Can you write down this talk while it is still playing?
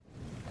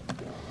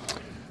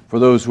For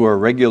those who are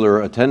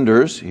regular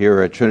attenders here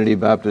at Trinity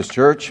Baptist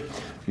Church,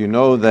 you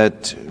know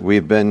that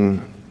we've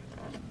been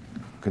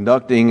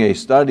conducting a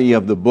study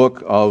of the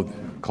book of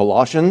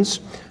Colossians,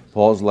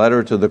 Paul's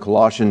letter to the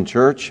Colossian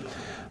church,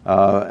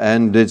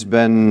 and it's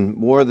been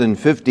more than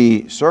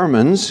 50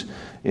 sermons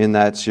in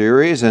that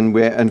series, and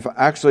we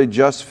actually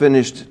just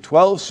finished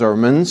 12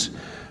 sermons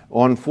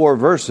on 4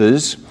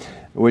 verses,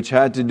 which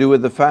had to do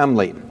with the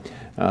family.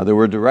 There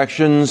were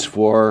directions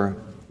for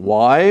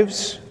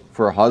wives,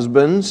 for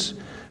husbands,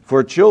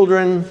 for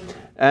children,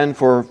 and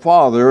for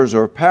fathers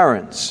or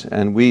parents.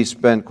 And we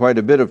spent quite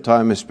a bit of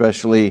time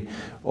especially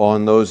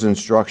on those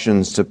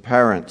instructions to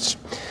parents.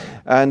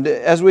 And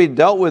as we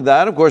dealt with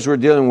that, of course, we're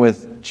dealing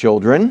with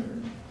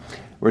children.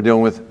 We're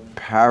dealing with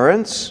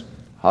parents,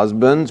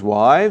 husbands,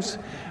 wives.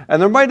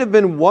 And there might have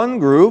been one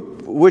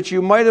group which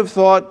you might have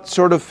thought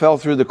sort of fell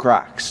through the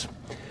cracks.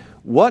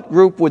 What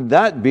group would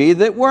that be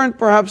that weren't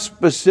perhaps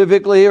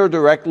specifically or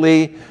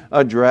directly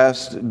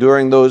addressed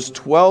during those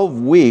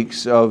 12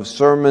 weeks of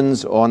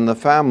sermons on the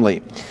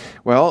family?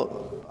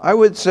 Well, I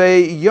would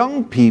say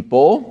young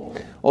people,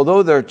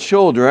 although they're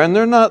children,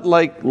 they're not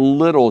like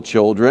little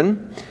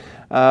children.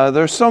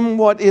 They're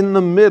somewhat in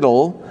the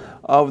middle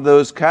of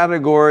those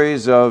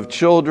categories of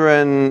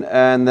children,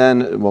 and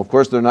then, well, of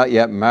course, they're not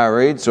yet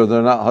married, so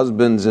they're not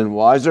husbands and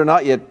wives. They're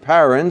not yet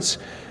parents,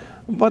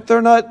 but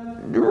they're not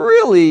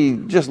really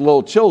just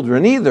little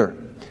children either.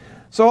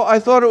 So I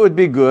thought it would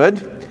be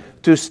good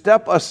to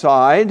step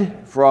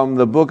aside from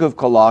the book of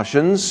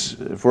Colossians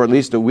for at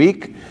least a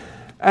week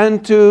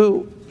and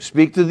to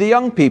speak to the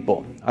young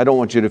people. I don't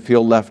want you to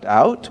feel left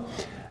out.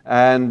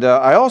 And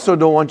I also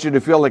don't want you to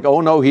feel like,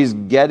 oh no, he's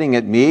getting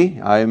at me.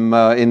 I'm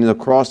in the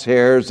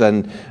crosshairs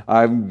and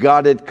I've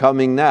got it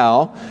coming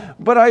now.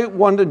 But I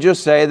want to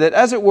just say that,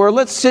 as it were,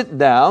 let's sit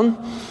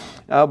down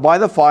by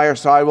the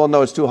fireside. Well,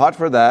 no, it's too hot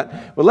for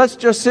that. But let's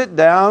just sit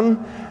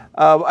down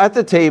at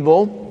the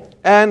table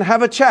and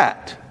have a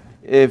chat,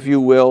 if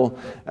you will,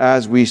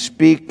 as we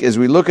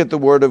look at the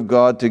Word of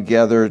God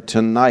together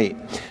tonight.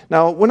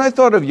 Now, when I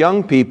thought of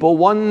young people,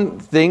 one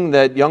thing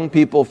that young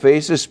people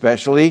face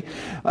especially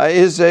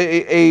is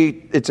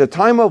it's a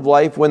time of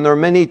life when there are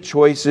many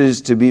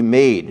choices to be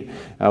made.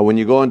 When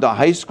you go into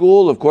high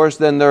school, of course,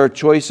 then there are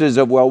choices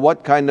of, well,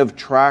 what kind of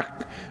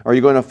track are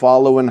you going to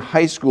follow in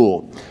high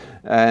school?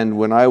 And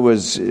when I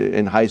was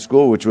in high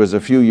school, which was a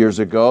few years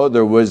ago,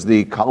 there was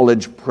the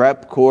college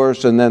prep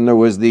course, and then there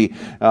was the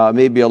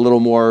maybe a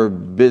little more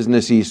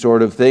businessy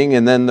sort of thing,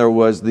 and then there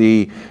was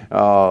the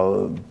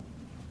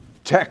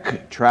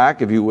tech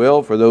track, if you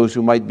will, for those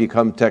who might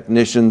become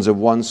technicians of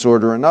one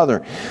sort or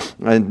another.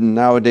 And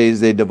nowadays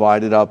they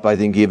divide it up, I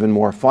think, even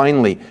more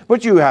finely.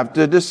 But you have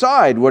to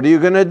decide, what are you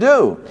going to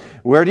do?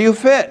 Where do you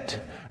fit?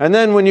 And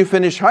then when you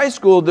finish high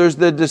school, there's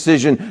the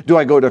decision, do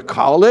I go to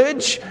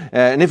college?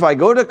 And if I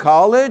go to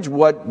college,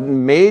 what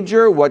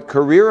major, what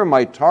career am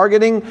I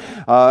targeting?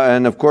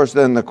 And of course,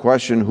 then the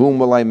question, whom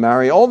will I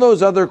marry? All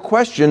those other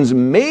questions,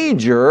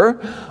 major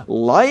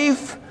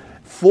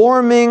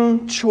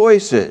life-forming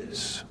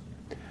choices.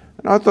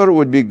 And I thought it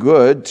would be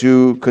good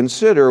to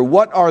consider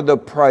what are the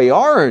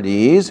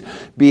priorities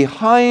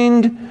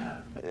behind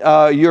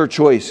your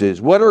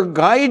choices. What are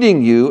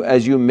guiding you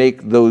as you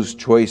make those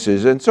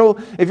choices? And so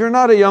if you're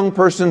not a young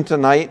person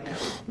tonight,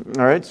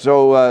 all right,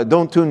 so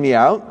don't tune me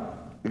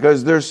out,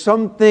 because there's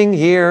something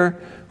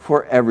here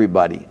for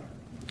everybody,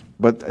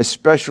 but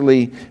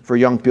especially for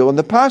young people. And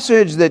the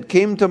passage that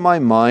came to my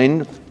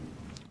mind,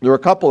 there were a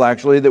couple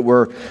actually that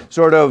were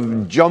sort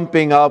of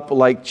jumping up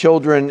like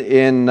children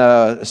in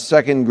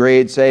second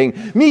grade saying,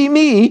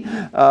 me,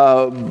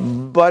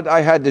 but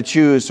I had to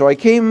choose. So I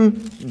came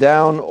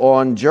down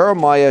on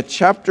Jeremiah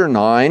chapter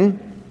 9,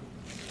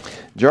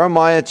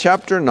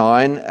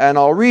 and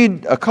I'll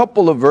read a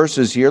couple of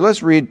verses here.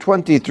 Let's read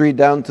 23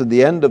 down to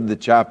the end of the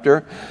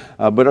chapter,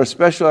 but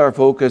especially our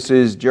focus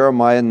is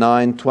Jeremiah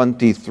 9,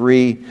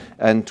 23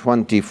 and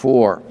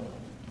 24.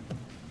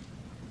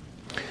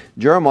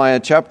 Jeremiah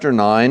chapter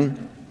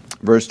 9,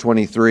 verse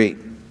 23.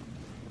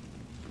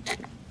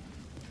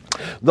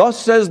 Thus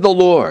says the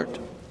Lord.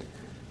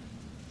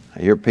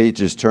 Your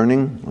page is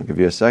turning. I'll give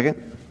you a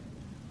second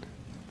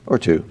or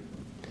two.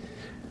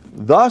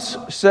 Thus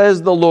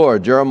says the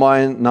Lord,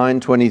 Jeremiah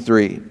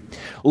 9:23.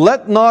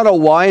 Let not a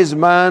wise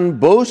man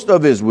boast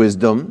of his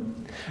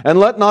wisdom, and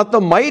let not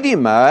the mighty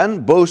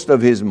man boast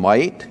of his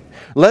might.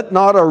 Let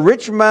not a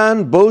rich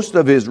man boast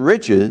of his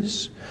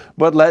riches,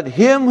 but let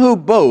him who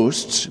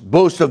boasts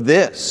boast of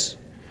this,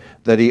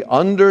 that he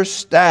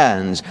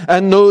understands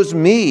and knows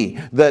me,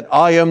 that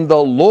I am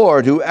the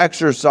Lord who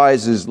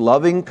exercises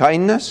loving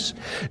kindness,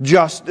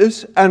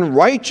 justice, and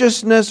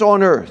righteousness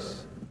on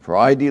earth. For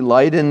I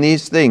delight in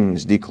these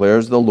things,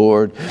 declares the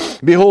Lord.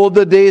 Behold,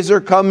 the days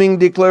are coming,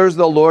 declares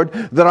the Lord,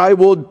 that I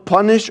will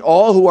punish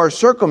all who are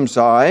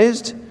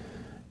circumcised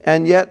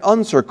and yet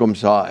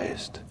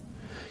uncircumcised.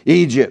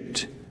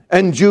 Egypt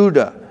and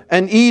Judah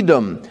and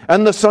Edom,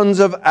 and the sons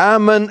of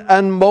Ammon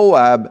and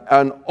Moab,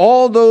 and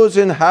all those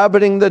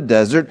inhabiting the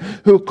desert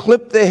who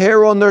clip the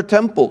hair on their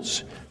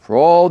temples. For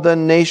all the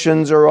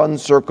nations are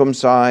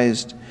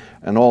uncircumcised,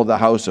 and all the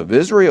house of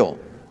Israel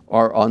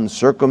are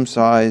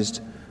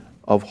uncircumcised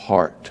of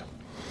heart.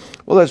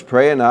 Well, let's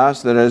pray and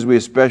ask that as we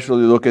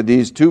especially look at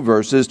these two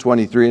verses,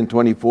 23 and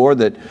 24,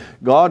 that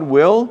God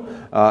will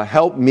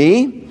help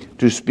me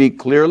to speak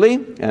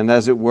clearly, and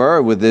as it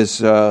were, with this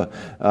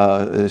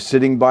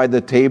sitting by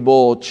the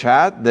table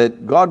chat,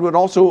 that God would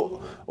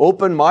also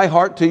open my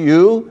heart to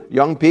you,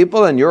 young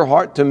people, and your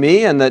heart to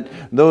me, and that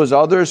those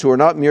others who are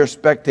not mere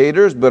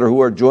spectators, but who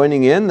are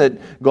joining in, that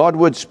God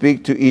would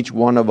speak to each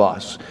one of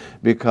us,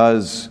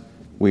 because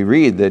we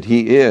read that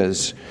He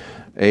is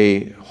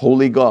a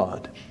holy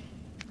God.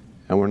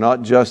 And we're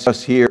not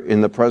just here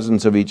in the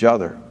presence of each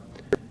other.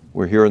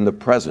 We're here in the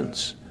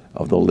presence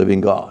of the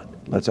living God.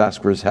 Let's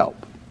ask for His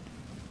help.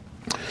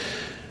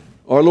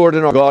 Our Lord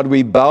and our God,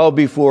 we bow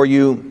before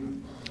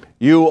you.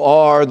 You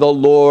are the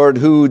Lord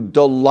who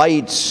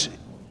delights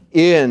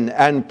in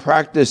and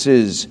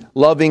practices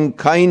loving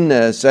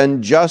kindness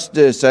and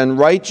justice and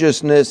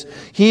righteousness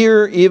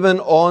here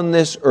even on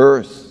this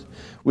earth.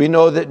 We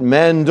know that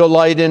men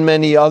delight in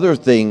many other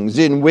things,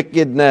 in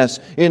wickedness,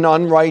 in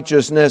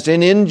unrighteousness,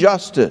 in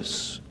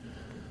injustice.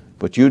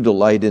 But you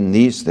delight in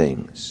these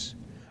things.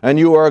 And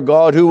you are a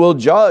God who will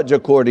judge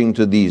according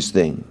to these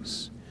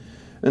things.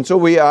 And so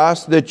we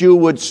ask that you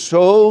would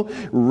so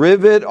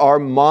rivet our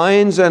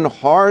minds and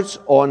hearts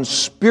on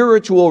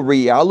spiritual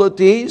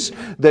realities,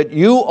 that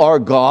you are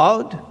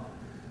God,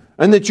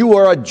 and that you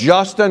are a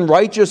just and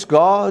righteous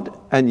God,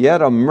 and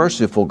yet a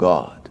merciful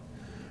God.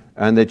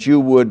 And that you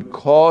would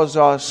cause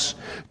us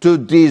to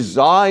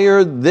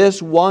desire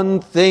this one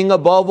thing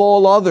above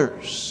all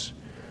others,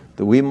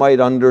 that we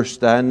might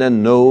understand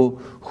and know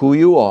who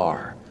you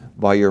are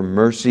by your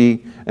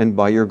mercy and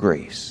by your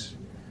grace.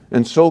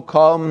 And so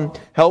come,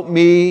 help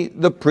me,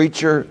 the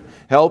preacher,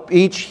 help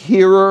each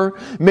hearer.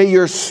 May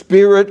your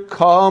Spirit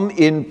come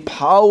in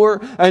power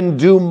and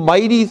do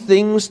mighty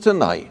things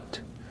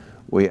tonight.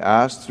 We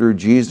ask through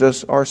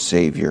Jesus our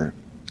Savior.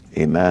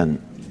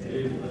 Amen.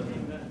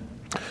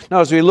 Now,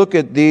 as we look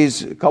at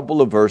these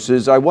couple of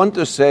verses, I want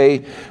to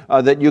say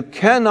that you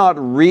cannot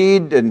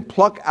read and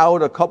pluck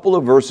out a couple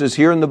of verses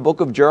here in the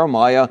book of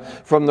Jeremiah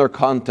from their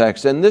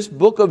context. And this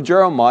book of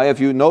Jeremiah,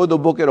 if you know the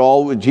book at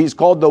all, he's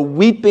called the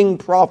weeping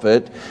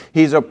prophet.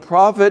 He's a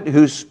prophet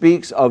who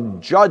speaks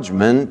of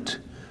judgment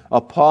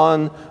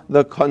upon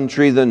the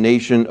country, the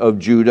nation of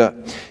Judah.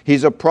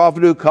 He's a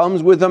prophet who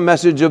comes with a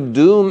message of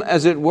doom,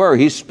 as it were.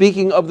 He's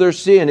speaking of their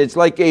sin. It's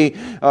like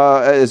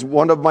as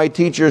one of my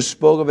teachers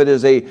spoke of it,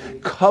 as a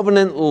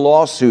covenant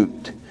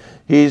lawsuit.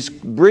 He's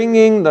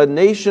bringing the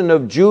nation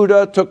of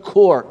Judah to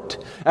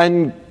court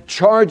and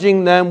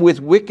charging them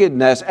with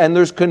wickedness, and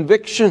there's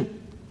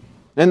conviction,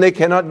 and they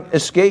cannot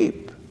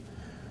escape.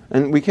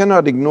 And we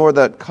cannot ignore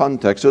that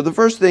context. So the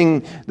first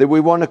thing that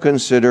we want to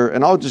consider,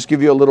 and I'll just give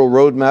you a little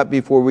roadmap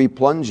before we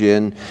plunge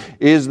in,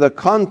 is the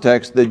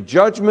context, the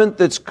judgment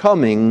that's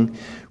coming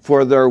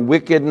for their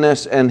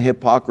wickedness and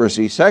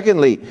hypocrisy.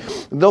 Secondly,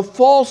 the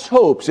false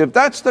hopes. If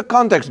that's the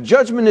context,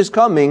 judgment is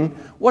coming,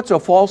 what's a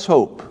false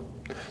hope?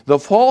 The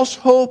false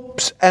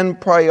hopes and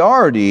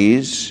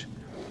priorities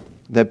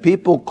that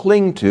people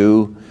cling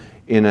to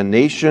in a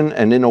nation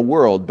and in a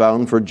world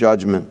bound for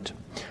judgment.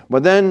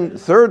 But then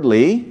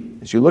thirdly,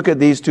 as you look at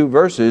these two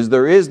verses,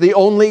 there is the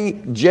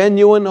only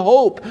genuine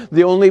hope,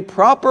 the only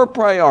proper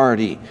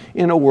priority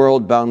in a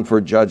world bound for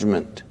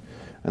judgment.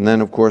 And then,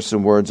 of course,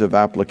 some words of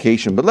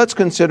application. But let's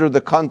consider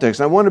the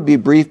context. I want to be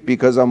brief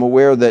because I'm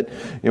aware that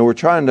we're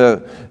trying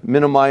to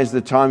minimize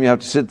the time you have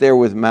to sit there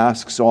with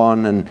masks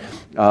on. And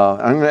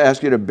I'm going to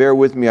ask you to bear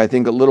with me, I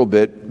think, a little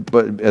bit.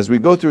 But as we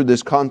go through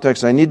this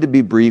context, I need to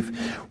be brief.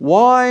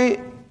 Why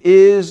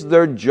is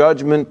their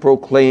judgment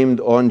proclaimed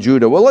on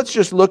Judah? Well, let's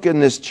just look in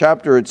this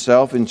chapter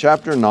itself, in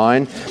chapter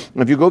 9.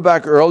 If you go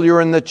back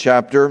earlier in the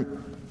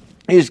chapter,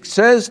 he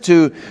says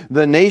to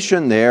the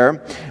nation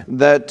there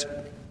that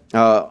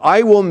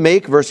I will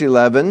make, verse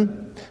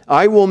 11,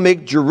 I will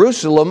make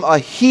Jerusalem a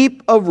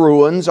heap of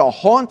ruins, a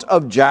haunt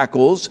of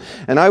jackals,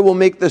 and I will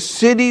make the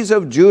cities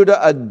of Judah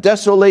a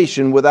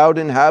desolation without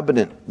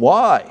inhabitant.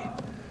 Why?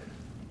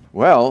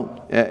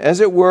 Well,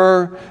 as it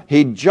were,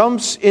 he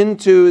jumps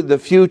into the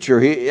future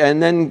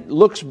and then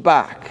looks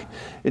back.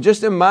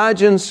 Just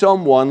imagine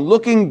someone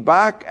looking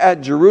back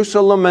at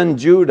Jerusalem and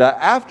Judah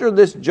after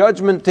this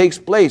judgment takes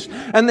place,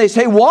 and they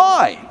say,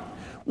 why?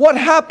 What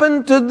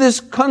happened to this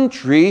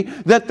country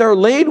that they're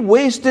laid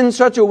waste in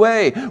such a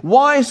way?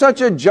 Why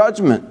such a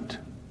judgment?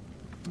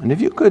 And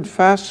if you could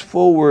fast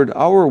forward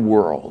our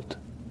world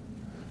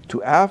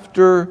to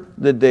after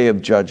the day of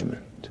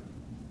judgment,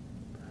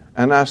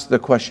 and ask the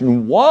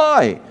question,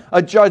 why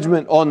a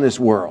judgment on this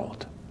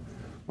world?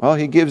 Well,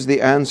 he gives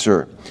the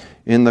answer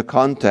in the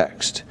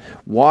context.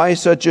 Why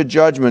such a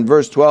judgment?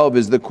 Verse 12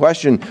 is the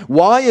question.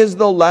 Why is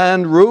the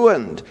land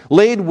ruined,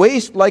 laid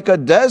waste like a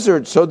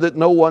desert, so that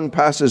no one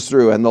passes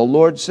through? And the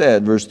Lord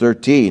said, verse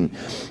 13,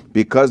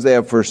 because they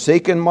have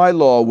forsaken my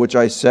law, which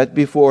I set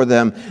before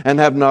them, and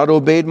have not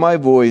obeyed my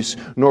voice,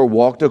 nor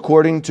walked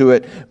according to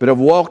it, but have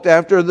walked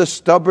after the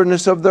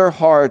stubbornness of their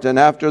heart, and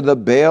after the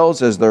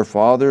Baals as their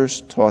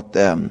fathers taught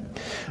them.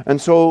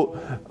 And so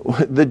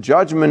the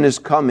judgment is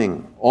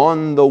coming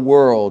on the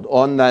world,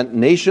 on that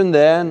nation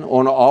then,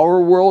 on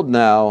our world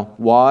now.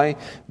 Why?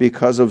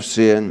 Because of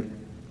sin.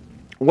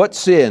 What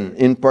sin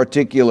in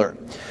particular?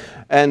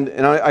 And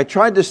I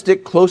tried to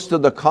stick close to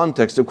the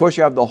context. Of course,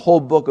 you have the whole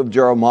book of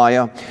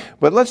Jeremiah,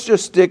 but let's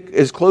just stick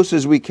as close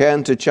as we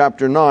can to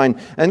chapter 9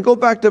 and go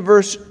back to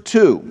verse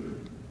 2.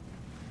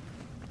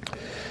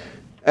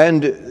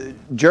 And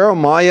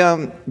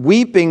Jeremiah,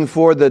 weeping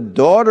for the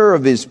daughter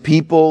of his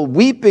people,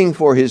 weeping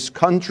for his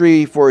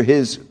country, for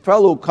his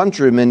fellow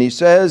countrymen, he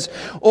says,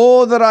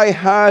 "Oh, that I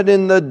had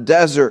in the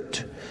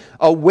desert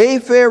a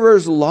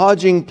wayfarer's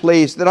lodging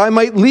place, that I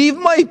might leave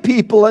my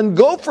people and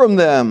go from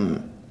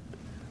them."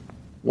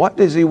 Why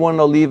does he want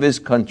to leave his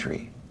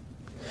country?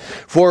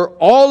 "For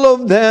all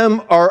of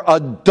them are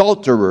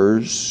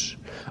adulterers,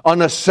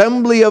 an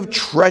assembly of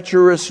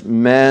treacherous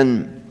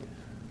men."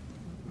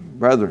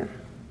 Brethren,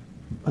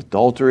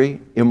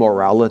 adultery,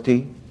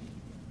 immorality,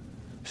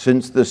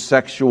 since the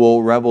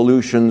sexual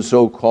revolution,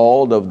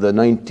 so-called, of the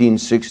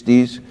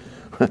 1960s,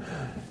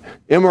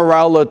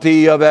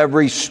 immorality of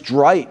every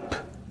stripe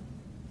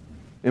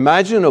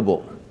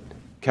imaginable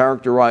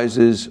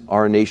characterizes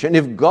our nation.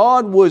 If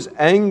God was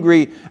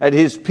angry at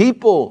his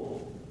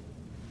people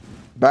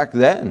back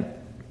then,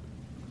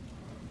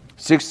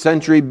 6th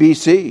century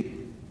BC,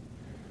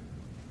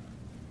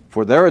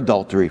 for their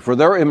adultery, for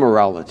their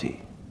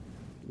immorality,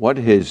 what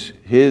is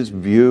his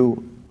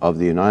view of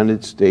the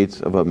United States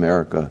of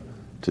America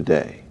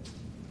today?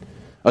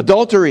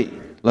 Adultery.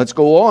 Let's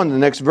go on to the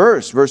next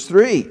verse, verse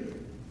 3.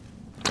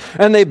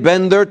 "And they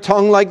bend their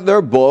tongue like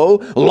their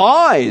bow.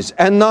 Lies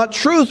and not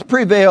truth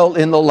prevail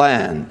in the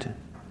land.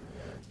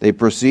 They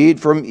proceed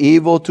from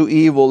evil to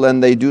evil,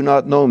 and they do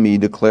not know me,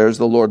 declares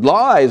the Lord."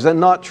 Lies and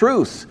not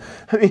truth.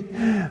 I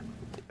mean,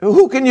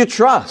 who can you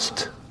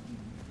trust?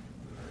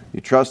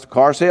 You trust a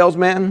car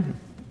salesman?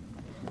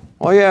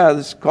 "Oh yeah,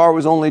 this car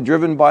was only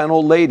driven by an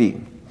old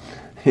lady."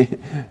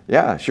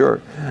 Yeah,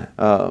 sure.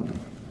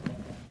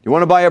 You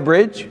want to buy a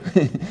bridge?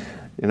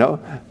 You know?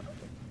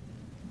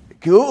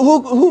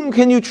 Whom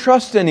can you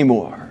trust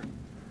anymore?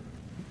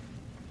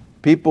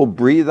 People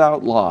breathe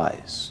out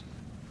lies.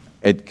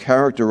 It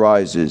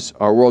characterizes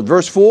our world.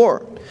 Verse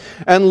 4,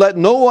 "And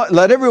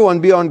let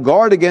everyone be on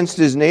guard against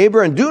his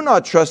neighbor, and do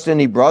not trust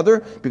any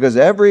brother, because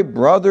every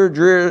brother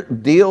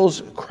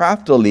deals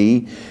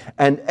craftily,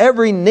 and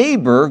every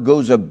neighbor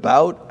goes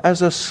about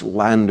as a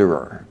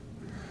slanderer."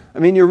 I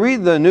mean, you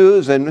read the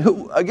news,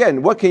 and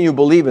again, what can you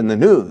believe in the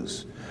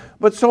news?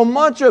 But so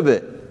much of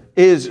it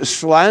is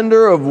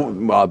slander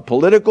of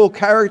political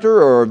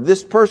character or of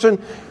this person.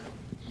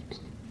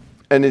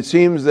 And it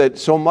seems that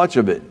so much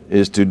of it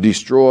is to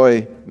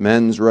destroy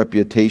men's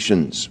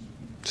reputations,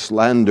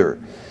 slander.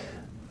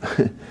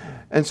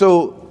 And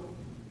so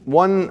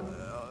one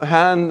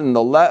hand and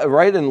the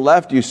right and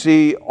left, you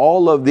see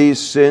all of these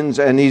sins,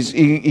 and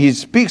he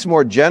speaks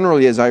more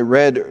generally, as I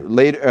read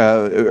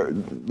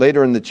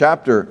later in the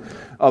chapter,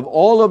 of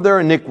all of their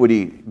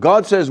iniquity.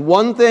 God says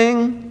one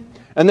thing,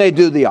 and they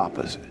do the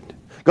opposite.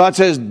 God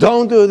says,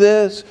 don't do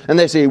this, and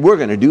they say, we're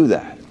going to do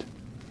that.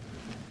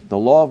 The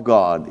law of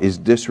God is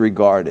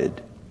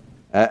disregarded,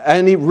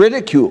 and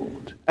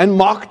ridiculed, and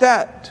mocked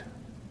at,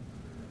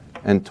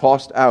 and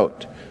tossed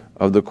out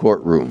of the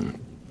courtroom.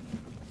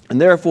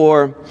 And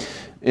therefore,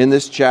 in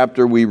this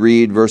chapter we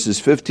read verses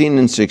 15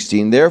 and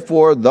 16,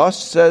 "Therefore,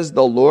 thus says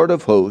the Lord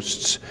of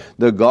hosts,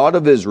 the God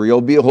of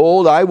Israel,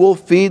 Behold, I will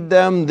feed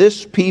them,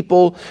 this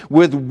people,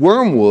 with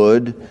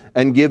wormwood,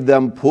 and give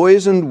them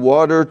poisoned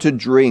water to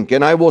drink.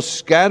 And I will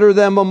scatter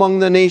them among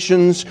the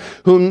nations,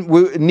 whom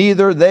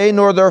neither they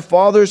nor their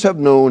fathers have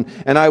known.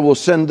 And I will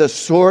send the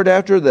sword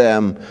after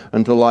them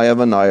until I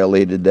have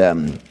annihilated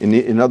them."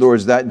 In other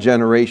words, that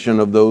generation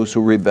of those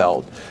who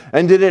rebelled.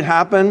 And did it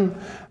happen?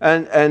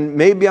 And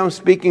maybe I'm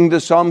speaking to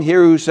some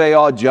here who say,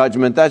 "Oh,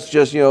 judgment, that's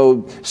just,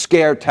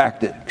 scare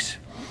tactics.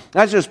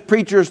 That's just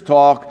preachers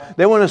talk.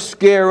 They want to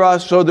scare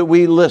us so that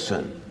we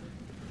listen."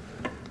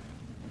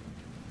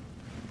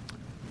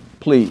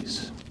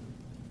 Please.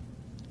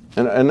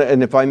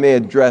 And if I may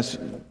address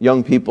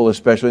young people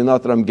especially,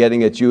 not that I'm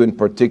getting at you in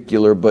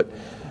particular, but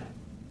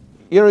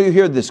you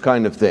hear this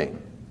kind of thing.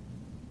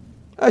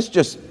 That's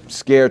just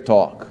scare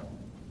talk.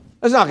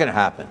 That's not going to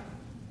happen.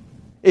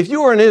 If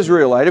you were an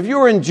Israelite, if you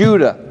were in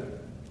Judah,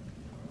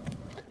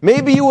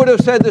 maybe you would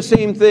have said the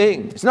same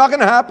thing. It's not going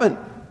to happen.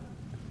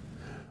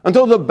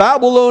 Until the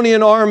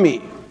Babylonian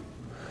army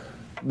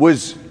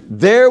was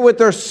there with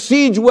their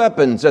siege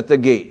weapons at the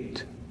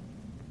gate.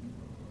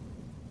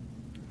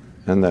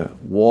 And the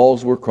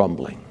walls were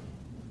crumbling.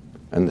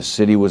 And the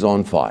city was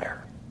on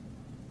fire.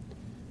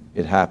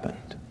 It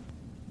happened.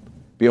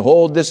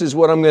 "Behold, this is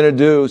what I'm going to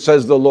do,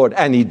 says the Lord."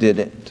 And he did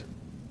it.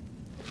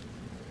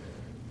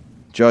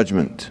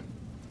 Judgment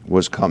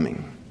was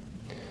coming.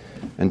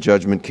 And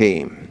judgment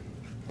came.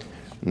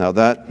 Now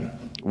that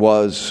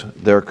was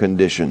their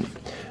condition.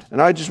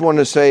 And I just want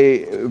to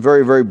say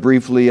very, very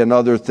briefly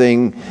another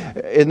thing.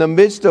 In the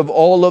midst of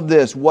all of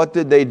this, what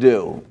did they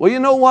do? Well, you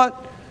know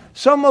what?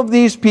 Some of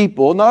these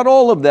people, not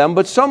all of them,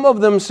 but some of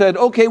them said,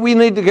 okay, we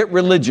need to get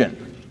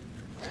religion.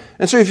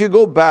 And so if you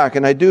go back,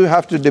 and I do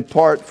have to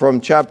depart from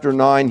chapter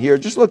 9 here,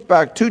 just look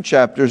back 2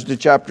 chapters to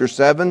chapter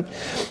 7,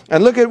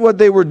 and look at what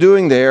they were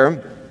doing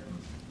there.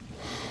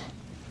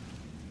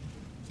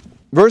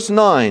 Verse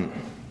 9.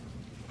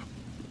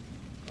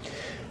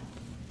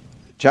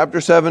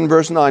 Chapter 7,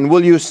 verse 9.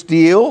 Will you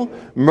steal,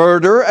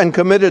 murder, and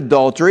commit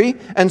adultery,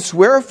 and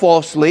swear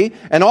falsely,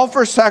 and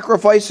offer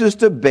sacrifices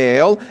to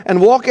Baal,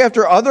 and walk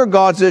after other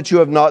gods that you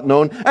have not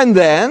known, and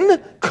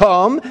then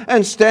come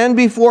and stand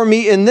before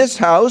me in this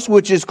house,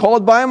 which is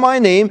called by my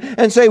name,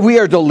 and say, we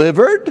are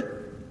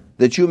delivered,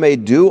 that you may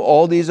do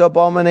all these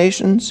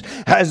abominations?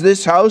 Has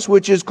this house,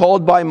 which is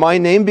called by my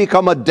name,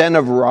 become a den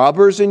of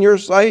robbers in your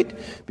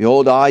sight?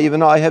 Behold,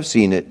 even I have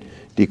seen it,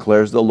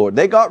 declares the Lord.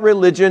 They got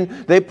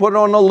religion. They put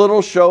on a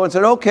little show and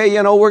said, okay,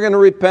 we're going to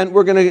repent.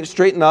 We're going to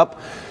straighten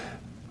up.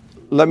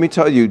 Let me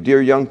tell you,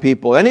 dear young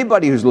people,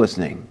 anybody who's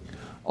listening,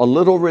 a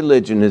little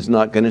religion is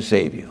not going to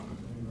save you.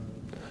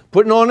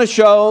 Putting on a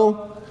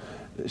show,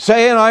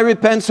 saying I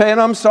repent, saying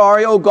I'm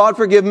sorry, oh God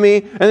forgive me,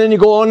 and then you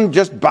go on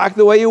just back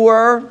the way you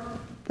were.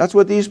 That's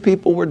what these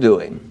people were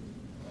doing.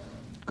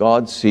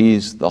 God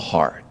sees the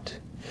heart.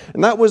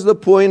 And that was the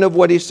point of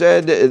what he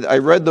said. I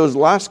read those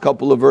last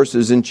couple of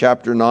verses in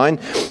chapter 9.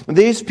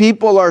 These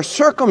people are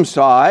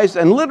circumcised,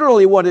 and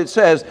literally what it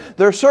says,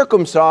 they're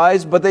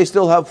circumcised, but they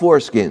still have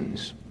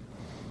foreskins.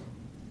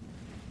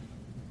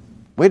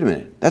 Wait a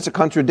minute, that's a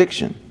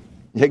contradiction.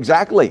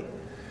 Exactly.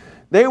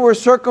 They were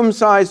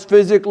circumcised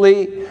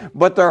physically,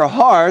 but their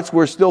hearts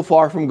were still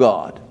far from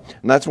God.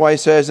 And that's why it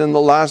says in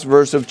the last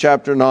verse of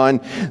chapter 9,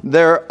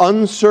 they're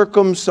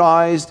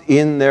uncircumcised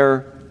in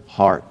their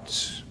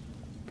hearts.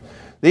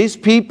 These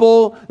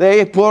people,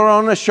 they put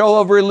on a show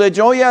of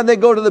religion. Oh yeah, they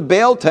go to the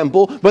Baal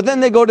temple, but then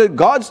they go to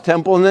God's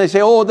temple and they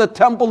say, oh, the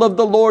temple of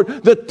the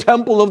Lord, the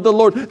temple of the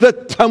Lord, the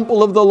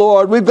temple of the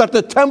Lord. We've got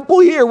the temple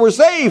here, we're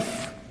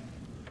safe.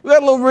 We've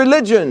got a little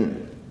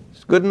religion.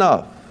 It's good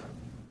enough.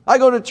 I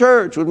go to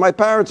church with my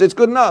parents, it's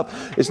good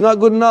enough. It's not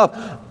good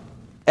enough.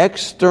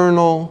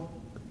 External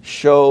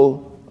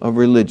show of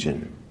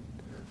religion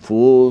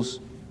fools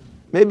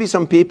maybe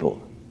some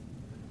people,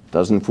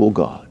 doesn't fool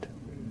God.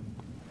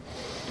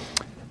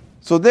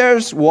 So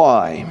there's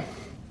why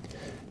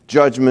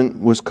judgment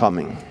was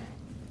coming.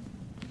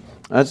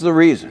 That's the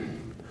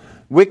reason.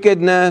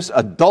 Wickedness,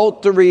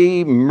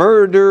 adultery,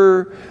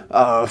 murder,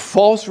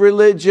 false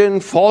religion,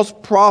 false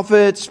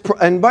prophets.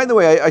 And by the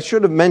way, I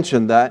should have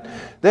mentioned that.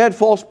 They had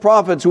false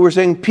prophets who were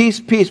saying peace,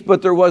 peace,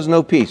 but there was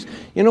no peace.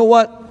 You know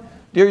what,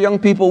 dear young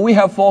people, we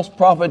have false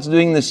prophets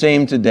doing the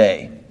same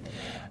today.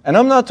 And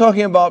I'm not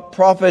talking about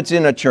prophets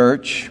in a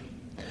church.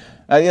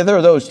 Yeah, there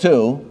are those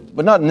too,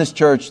 but not in this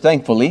church,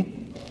 thankfully.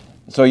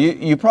 So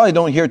you probably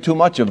don't hear too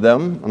much of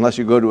them unless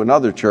you go to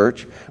another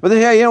church. But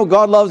they say,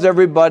 God loves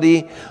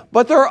everybody.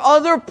 But there are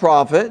other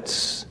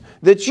prophets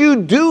that you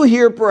do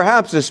hear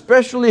perhaps,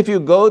 especially if you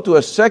go to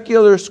a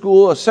secular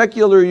school, a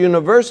secular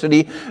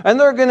university, and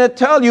they're going to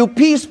tell you,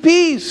 peace,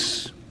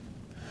 peace.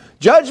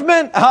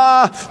 Judgment?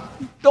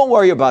 Don't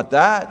worry about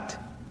that.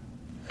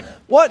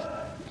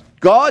 What?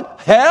 God?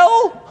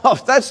 Hell? Oh,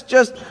 that's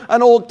just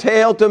an old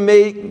tale to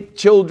make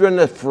children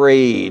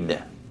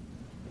afraid.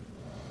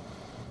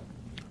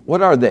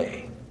 What are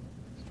they?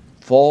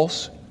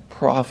 False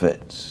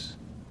prophets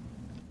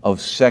of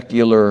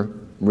secular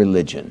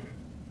religion.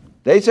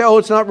 They say, oh,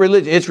 it's not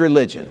religion, it's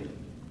religion.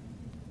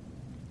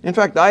 In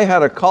fact, I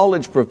had a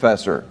college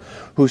professor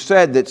who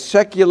said that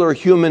secular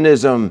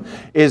humanism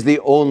is the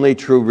only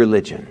true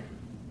religion.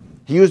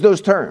 He used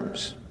those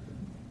terms.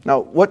 Now,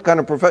 what kind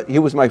of professor? He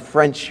was my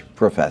French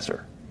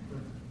professor.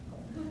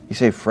 You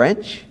say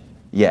French?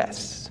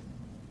 Yes.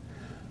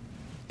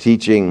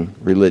 Teaching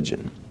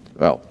religion.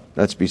 Well,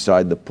 that's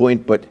beside the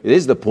point, but it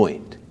is the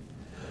point.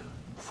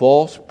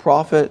 False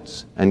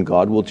prophets, and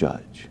God will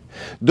judge.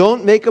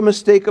 Don't make a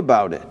mistake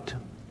about it.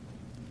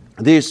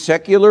 These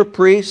secular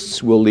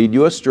priests will lead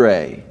you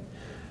astray.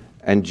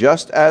 And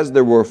just as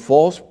there were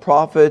false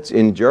prophets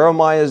in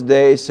Jeremiah's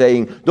day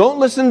saying, don't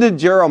listen to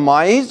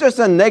Jeremiah, he's just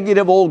a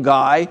negative old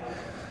guy.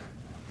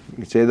 You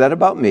can say that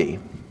about me.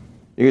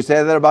 You can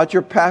say that about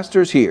your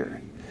pastors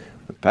here.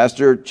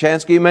 Pastor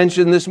Chansky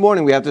mentioned this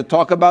morning, we have to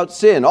talk about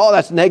sin. Oh,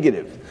 that's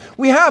negative.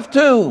 We have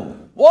to.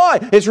 Why?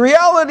 It's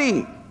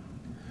reality.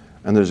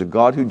 And there's a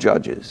God who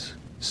judges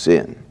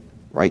sin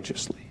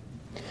righteously.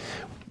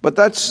 But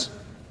that's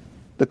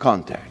the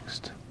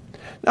context.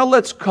 Now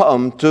let's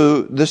come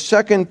to the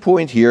second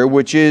point here,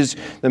 which is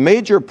the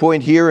major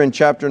point here in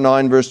chapter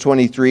 9, verse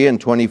 23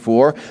 and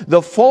 24,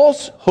 the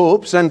false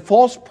hopes and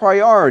false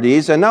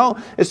priorities. And now,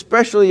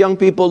 especially young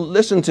people,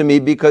 listen to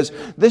me, because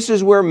this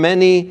is where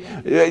many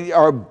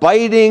are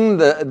biting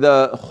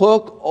the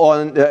hook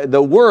on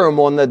the worm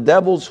on the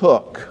devil's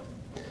hook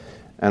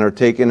and are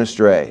taken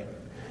astray.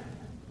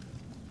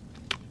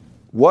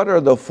 What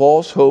are the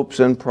false hopes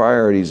and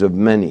priorities of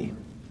many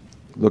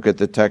Look at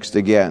the text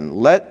again.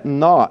 Let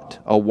not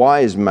a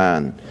wise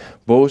man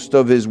boast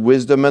of his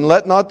wisdom, and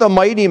let not the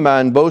mighty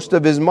man boast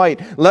of his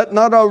might. Let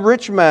not a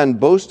rich man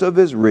boast of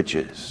his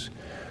riches.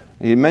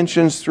 He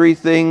mentions three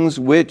things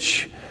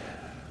which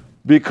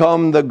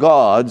become the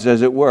gods,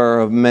 as it were,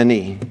 of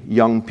many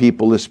young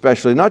people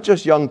especially. Not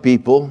just young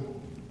people.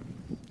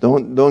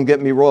 Don't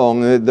get me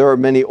wrong. There are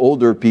many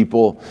older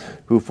people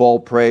who fall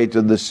prey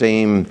to the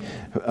same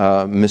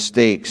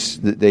mistakes.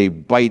 They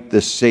bite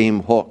the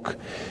same hook.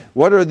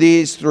 What are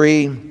these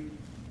three?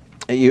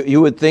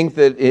 You would think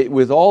that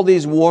with all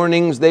these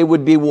warnings, they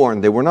would be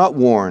warned. They were not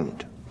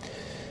warned.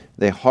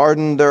 They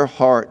hardened their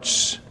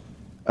hearts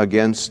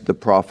against the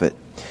prophet.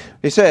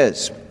 He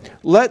says,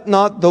 let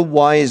not the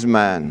wise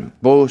man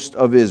boast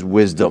of his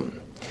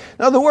wisdom.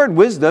 Now, the word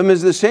wisdom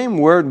is the same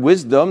word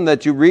wisdom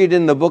that you read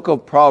in the book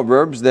of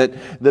Proverbs, that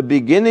the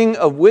beginning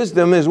of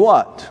wisdom is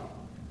what?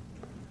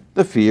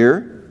 The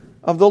fear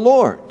of the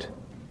Lord.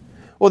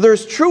 Well,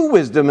 there's true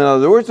wisdom. In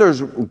other words,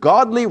 there's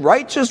godly,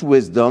 righteous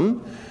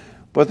wisdom,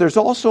 but there's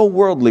also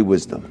worldly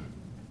wisdom.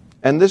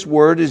 And this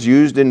word is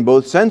used in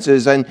both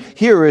senses. And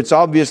here it's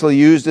obviously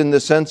used in the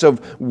sense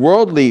of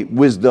worldly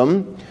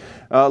wisdom.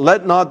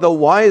 Let not the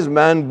wise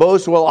man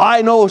boast, well,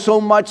 I know so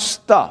much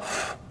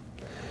stuff.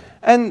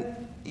 And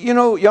you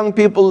know, young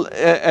people,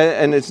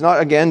 and it's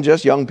not, again,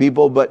 just young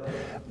people, but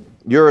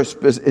you're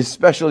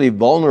especially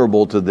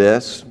vulnerable to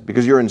this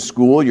because you're in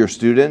school, you're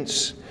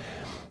students.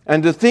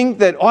 And to think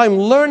that, oh, I'm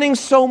learning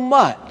so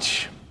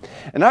much.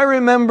 And I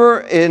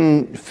remember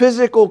in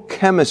physical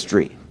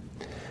chemistry,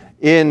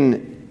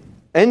 in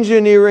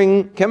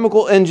engineering,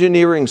 chemical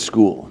engineering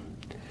school,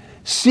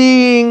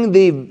 seeing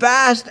the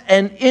vast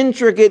and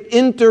intricate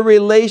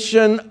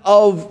interrelation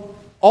of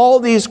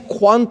all these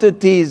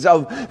quantities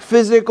of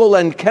physical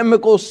and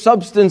chemical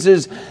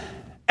substances,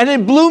 and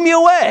it blew me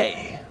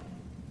away.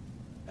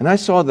 And I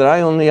saw that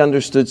I only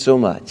understood so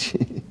much.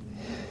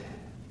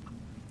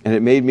 And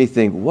it made me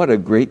think, what a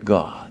great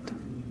God.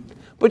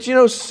 But you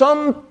know,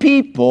 some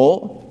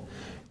people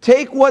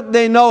take what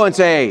they know and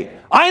say,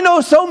 I know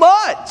so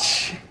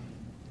much,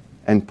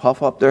 and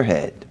puff up their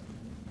head.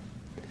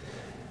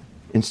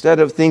 Instead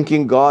of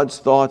thinking God's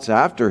thoughts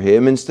after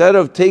him, instead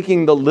of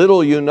taking the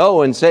little you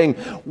know and saying,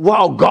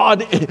 wow,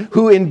 God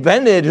who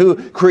invented,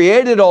 who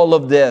created all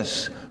of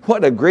this,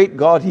 what a great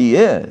God he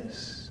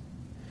is.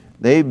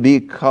 They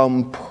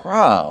become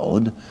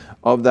proud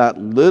of that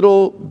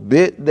little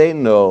bit they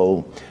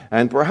know.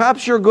 And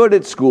perhaps you're good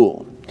at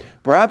school.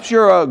 Perhaps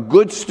you're a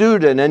good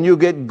student and you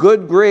get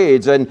good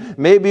grades, and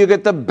maybe you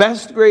get the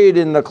best grade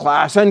in the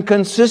class and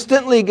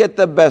consistently get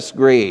the best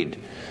grade.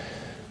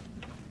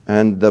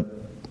 And the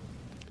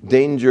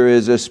danger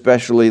is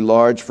especially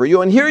large for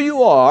you. And here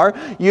you are,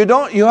 you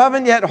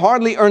haven't yet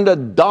hardly earned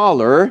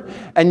 $1,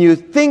 and you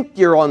think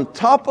you're on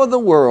top of the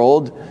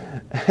world,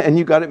 and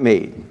you got it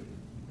made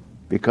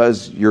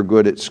because you're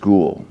good at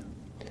school.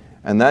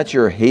 And that's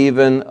your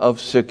haven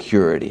of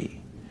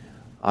security.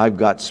 I've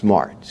got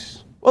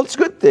smarts. Well, it's a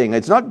good thing.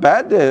 It's not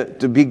bad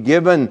to be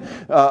given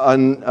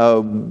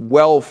a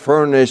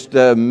well-furnished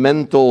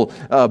mental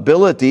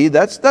ability.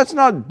 That's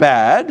not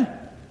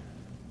bad.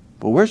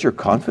 But where's your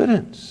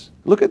confidence?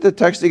 Look at the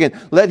text again.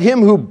 Let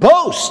him who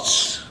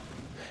boasts.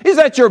 Is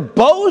that your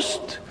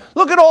boast?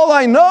 Look at all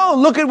I know.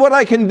 Look at what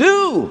I can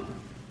do.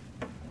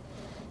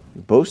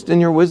 Boast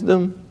in your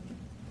wisdom.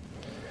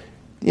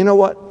 You know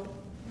what?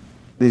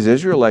 These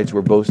Israelites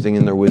were boasting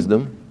in their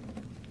wisdom.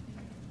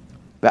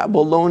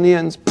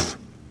 Babylonians,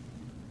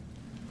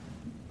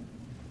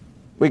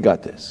 we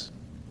got this.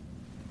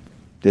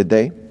 Did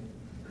they?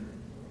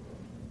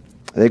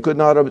 They could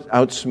not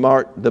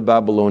outsmart the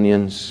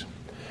Babylonians.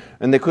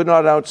 And they could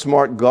not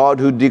outsmart God,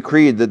 who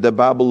decreed that the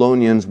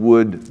Babylonians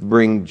would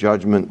bring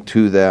judgment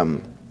to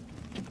them.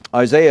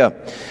 Isaiah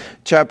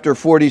chapter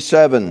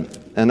 47.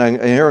 And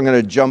here I'm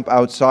going to jump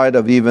outside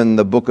of even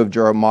the book of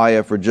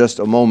Jeremiah for just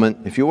a moment.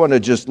 If you want to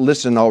just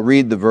listen, I'll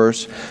read the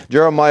verse.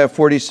 Jeremiah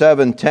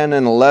 47, 10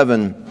 and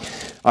 11.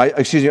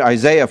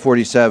 Isaiah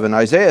 47.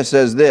 Isaiah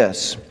says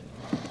this.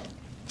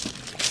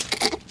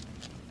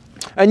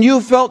 And you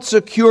felt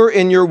secure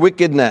in your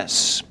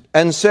wickedness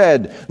and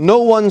said,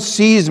 no one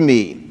sees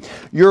me.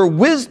 Your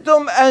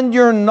wisdom and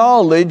your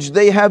knowledge,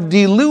 they have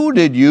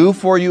deluded you,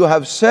 for you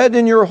have said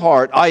in your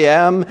heart, I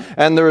am,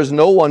 and there is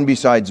no one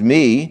besides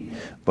me.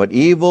 But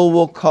evil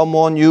will come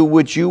on you,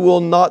 which you will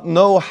not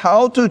know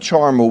how to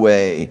charm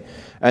away.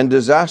 And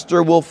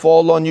disaster will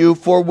fall on you,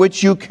 for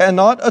which you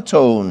cannot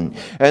atone.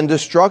 And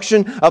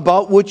destruction,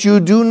 about which you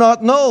do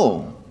not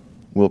know,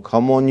 will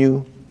come on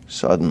you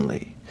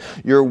suddenly.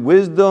 Your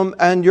wisdom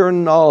and your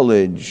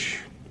knowledge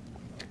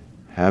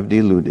have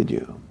deluded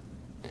you.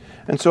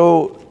 And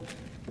so,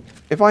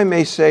 if I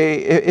may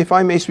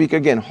speak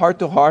again, heart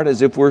to heart,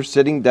 as if we're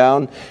sitting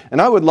down,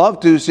 and I would love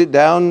to sit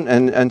down,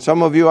 and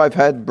some of you I've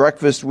had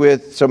breakfast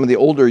with, some of the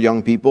older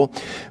young people,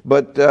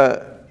 but,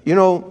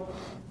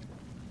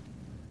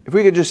 if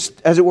we could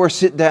just, as it were,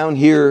 sit down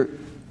here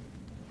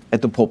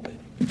at the pulpit.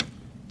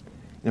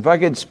 If I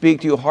could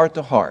speak to you heart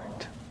to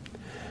heart,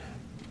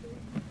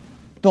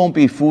 don't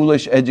be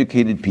foolish,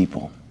 educated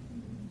people.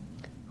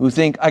 who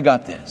think, I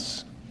got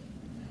this.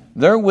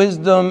 Their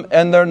wisdom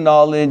and their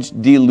knowledge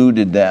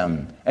deluded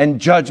them, and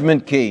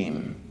judgment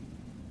came,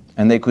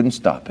 and they couldn't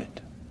stop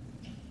it.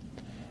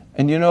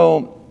 And you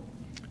know,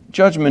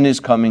 judgment is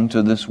coming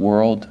to this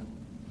world,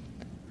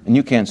 and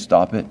you can't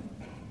stop it.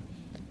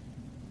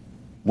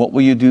 What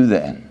will you do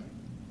then?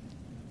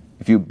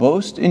 If you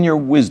boast in your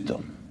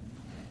wisdom,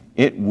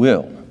 it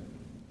will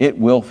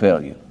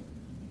fail you.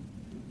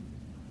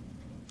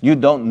 You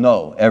don't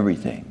know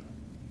everything.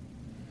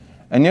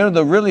 And you know,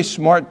 the really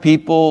smart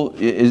people,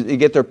 they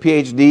get their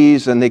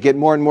PhDs and they get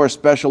more and more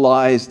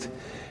specialized.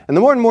 And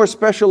the more and more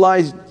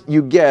specialized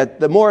you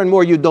get, the more and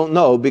more you don't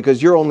know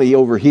because you're only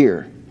over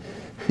here.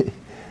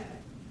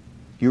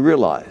 You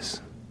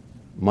realize,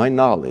 my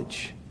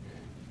knowledge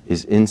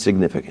is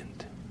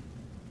insignificant.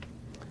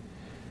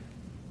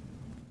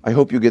 I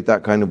hope you get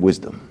that kind of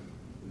wisdom.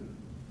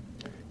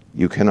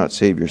 You cannot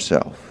save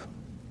yourself.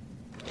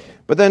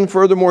 But then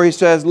furthermore he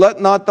says, let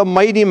not the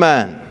mighty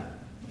man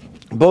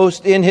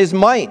boast in his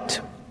might.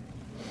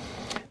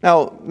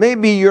 Now,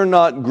 maybe you're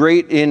not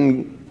great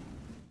in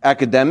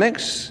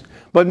academics,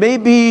 but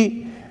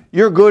maybe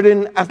you're good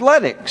in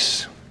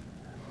athletics.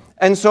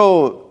 And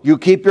so you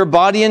keep your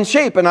body in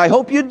shape, and I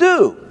hope you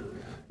do.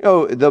 You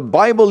know, the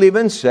Bible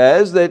even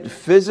says that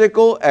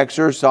physical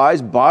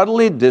exercise,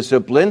 bodily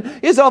discipline,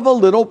 is of a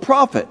little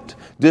profit.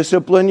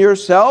 Discipline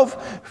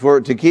yourself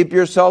to keep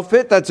yourself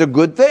fit, that's a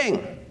good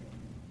thing.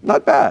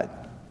 Not bad.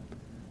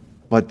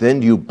 But then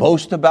do you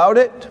boast about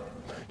it?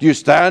 Do you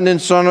stand in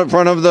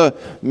front of the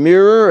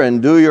mirror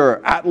and do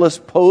your Atlas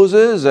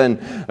poses and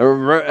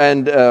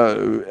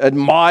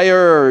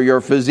admire your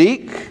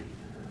physique?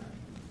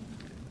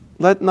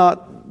 Let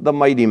not the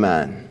mighty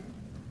man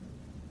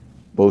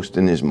boast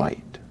in his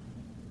might.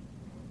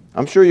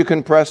 I'm sure you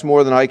can press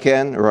more than I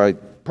can, or I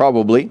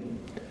probably.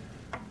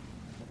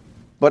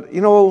 But,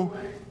 you know,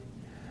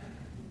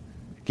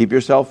 keep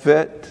yourself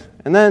fit,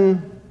 and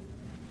then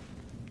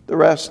the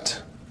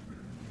rest,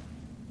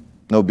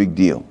 no big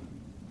deal.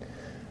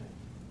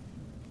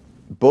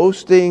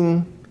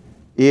 Boasting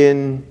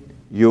in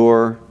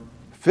your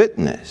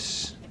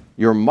fitness,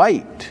 your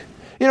might.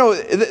 You know,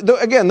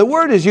 again, the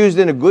word is used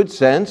in a good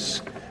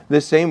sense.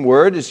 This same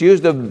word is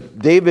used of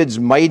David's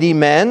mighty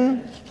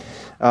men.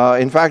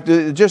 In fact,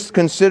 just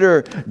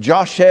consider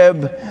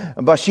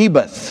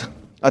Josheb-Basshebeth,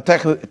 a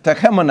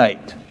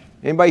Techemonite.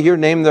 Anybody here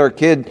name their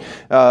kid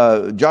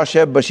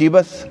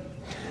Josheb-Basshebeth?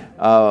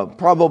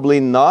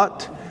 Probably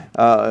not.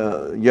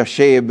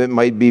 Yasheb, it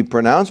might be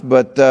pronounced,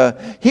 but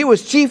he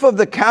was chief of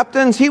the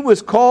captains. He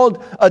was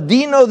called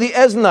Adino the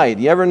Eznite.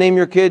 You ever name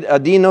your kid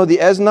Adino the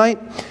Eznite?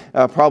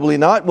 Probably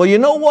not. Well, you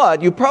know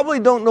what? You probably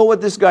don't know what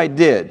this guy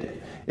did.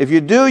 If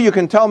you do, you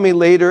can tell me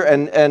later,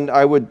 and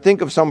I would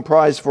think of some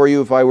prize for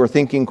you if I were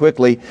thinking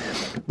quickly.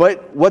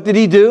 But what did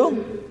he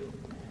do?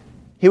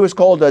 He was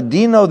called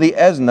Adino the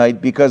Eznite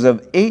because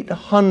of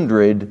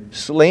 800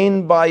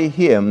 slain by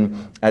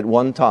him at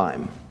one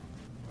time.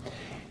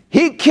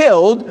 He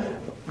killed,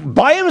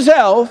 by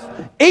himself,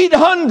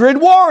 800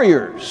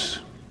 warriors.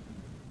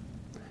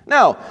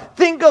 Now,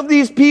 think of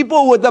these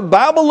people with the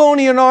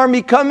Babylonian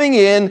army coming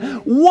in.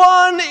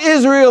 One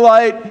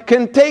Israelite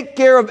can take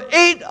care of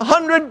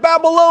 800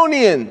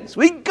 Babylonians.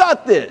 We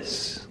got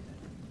this.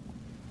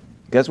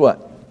 Guess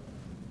what?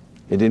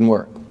 It didn't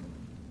work.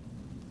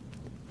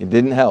 It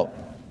didn't help.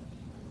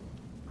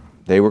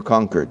 They were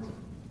conquered.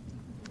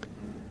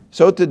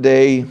 So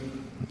today,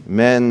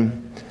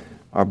 men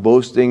are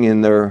boasting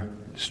in their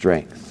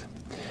strength.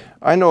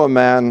 I knew a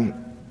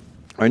man,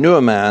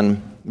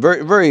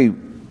 very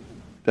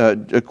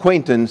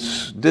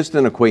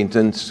distant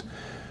acquaintance,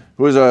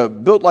 who was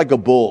built like a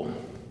bull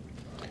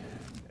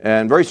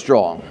and very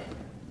strong.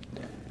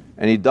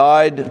 And he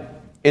died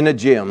in a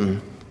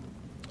gym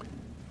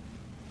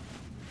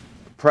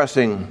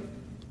pressing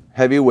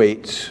heavy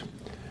weights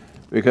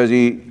because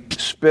he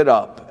spit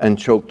up and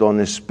choked on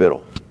his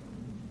spittle.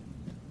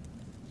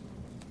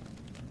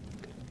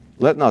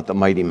 Let not the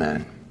mighty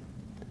man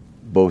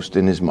boast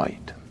in his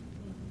might.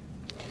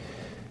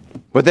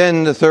 But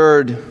then the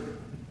third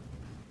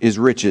is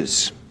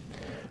riches.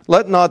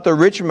 Let not the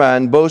rich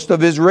man boast of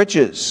his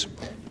riches.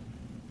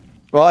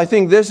 Well, I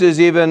think this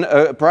is even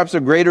perhaps a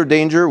greater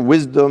danger: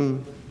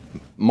 wisdom,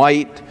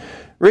 might,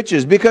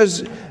 riches.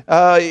 Because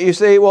you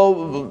say,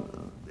 well,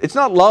 it's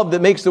not love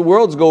that makes the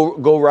world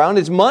go round,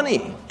 it's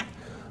money.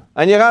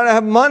 And you got to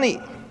have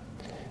money.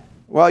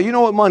 Well, you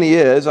know what money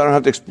is. I don't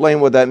have to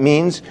explain what that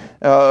means.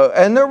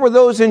 And there were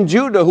those in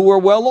Judah who were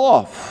well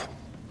off.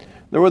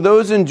 There were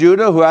those in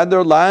Judah who had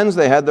their lands,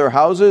 they had their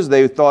houses,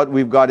 they thought,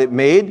 we've got it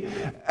made.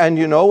 And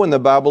you know, when the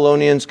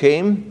Babylonians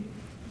came,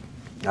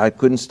 I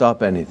couldn't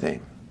stop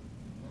anything.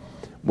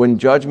 When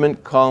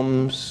judgment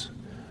comes,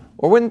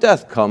 or when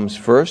death comes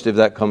first, if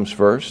that comes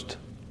first,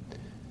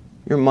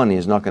 your money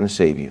is not going to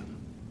save you.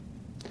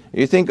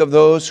 You think of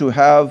those who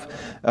have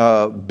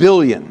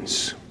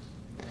billions.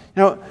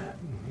 You know,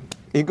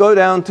 you go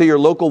down to your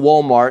local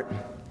Walmart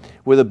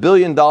with $1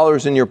 billion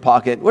in your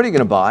pocket. What are you going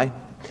to buy?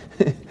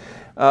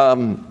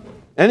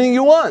 Anything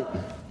you want.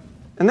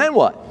 And then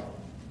what?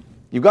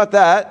 You got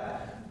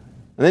that.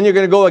 And then you're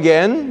going to go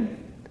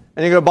again,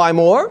 and you're going to buy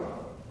more.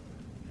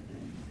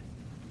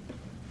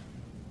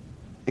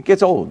 It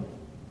gets old.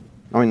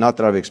 I mean, not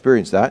that I've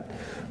experienced that,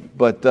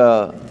 but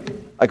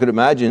I could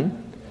imagine.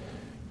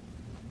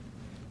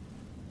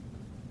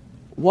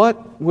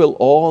 What will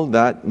all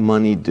that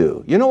money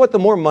do? You know what? The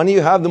more money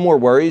you have, the more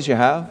worries you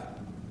have.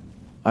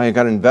 I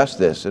got to invest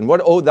this. And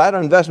what? Oh, that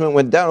investment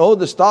went down. Oh,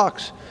 the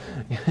stocks.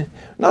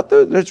 Not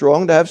that it's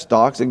wrong to have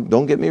stocks.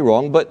 Don't get me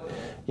wrong. But,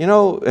 you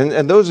know,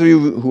 and those of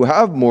you who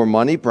have more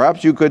money,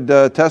 perhaps you could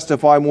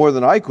testify more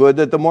than I could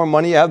that the more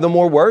money you have, the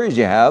more worries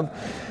you have.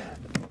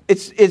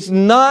 It's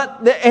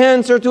not the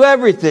answer to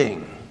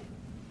everything.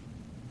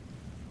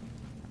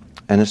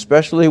 And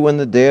especially when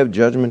the day of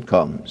judgment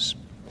comes.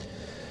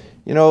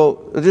 You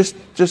know,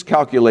 just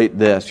calculate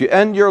this. You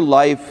end your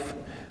life,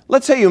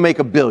 let's say you make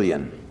 $1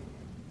 billion.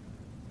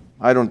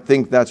 I don't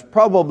think that's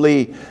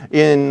probably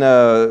in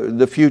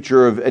the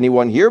future of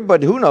anyone here,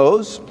 but who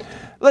knows?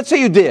 Let's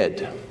say you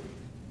did.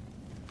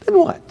 Then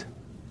what?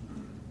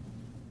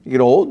 You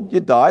get old, you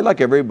die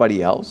like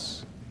everybody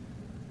else,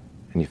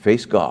 and you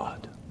face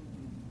God.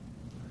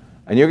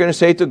 And you're going to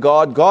say to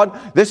God,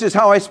 God, this is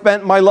how I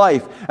spent my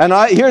life. And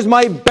here's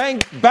my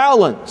bank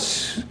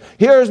balance.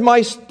 Here's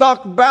my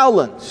stock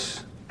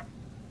balance.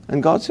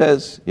 And God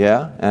says,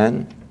 yeah,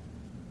 and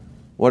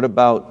what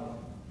about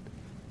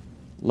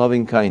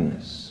loving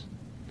kindness?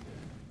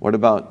 What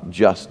about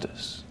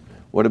justice?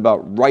 What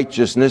about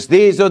righteousness?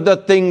 These are the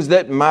things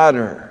that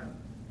matter.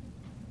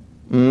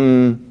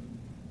 Dear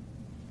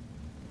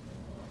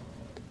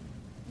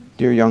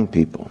young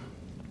people,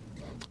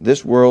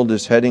 this world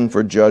is heading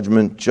for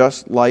judgment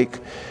just like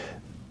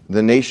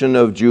the nation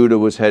of Judah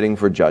was heading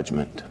for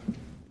judgment.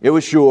 It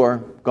was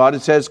sure. God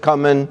had says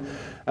coming,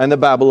 and the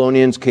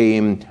Babylonians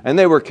came, and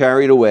they were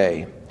carried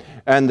away,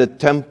 and the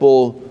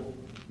temple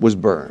was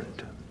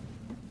burned.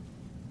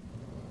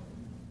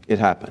 It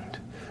happened.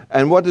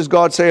 And what does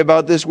God say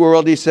about this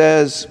world? He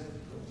says,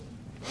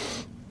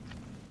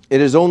 it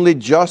is only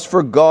just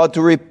for God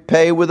to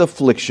repay with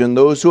affliction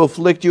those who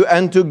afflict you,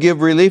 and to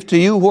give relief to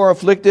you who are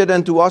afflicted,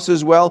 and to us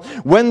as well,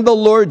 when the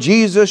Lord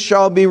Jesus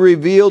shall be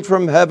revealed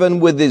from heaven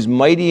with his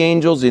mighty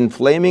angels in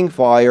flaming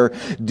fire,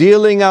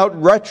 dealing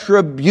out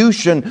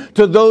retribution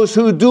to those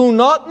who do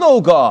not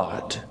know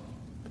God,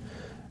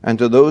 and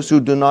to those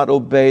who do not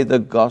obey the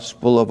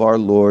gospel of our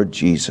Lord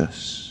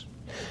Jesus.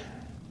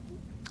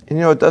 And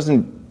you know, it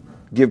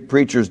doesn't give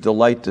preachers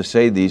delight to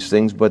say these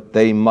things, but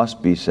they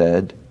must be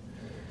said.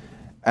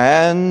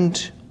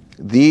 And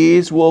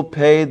these will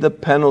pay the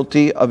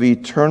penalty of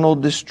eternal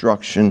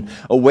destruction,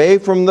 away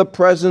from the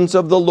presence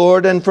of the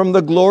Lord and from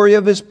the glory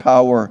of his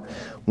power,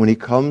 when he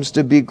comes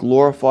to be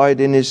glorified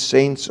in his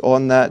saints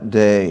on that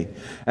day,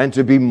 and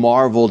to be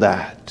marveled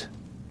at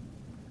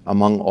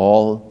among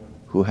all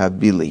who have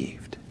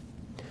believed.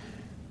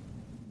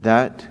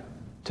 That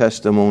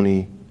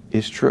testimony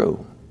is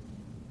true.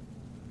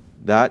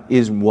 That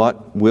is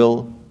what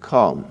will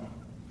come.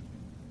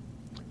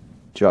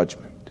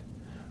 Judgment.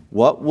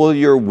 What will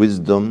your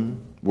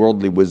wisdom,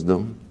 worldly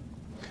wisdom,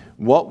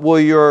 what will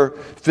your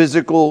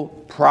physical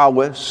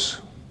prowess,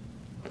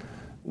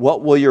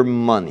 what will your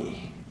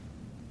money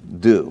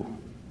do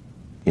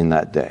in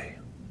that day?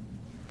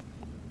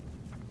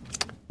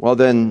 Well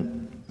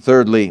then,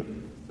 thirdly,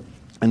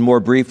 and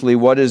more briefly,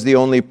 what is the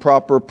only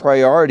proper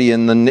priority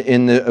in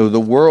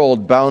the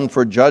world bound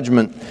for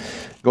judgment?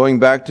 Going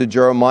back to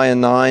Jeremiah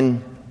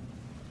 9,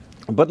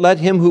 but let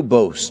him who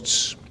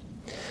boasts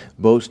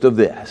boast of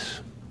this.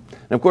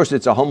 And of course,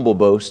 it's a humble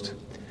boast,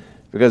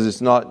 because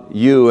it's not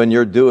you and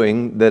your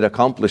doing that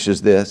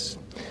accomplishes this.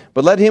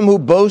 But let him who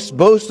boasts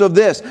boast of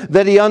this,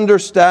 that he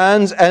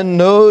understands and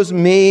knows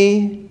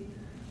me,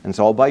 and it's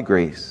all by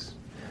grace,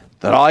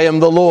 that I am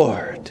the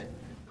Lord,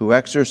 who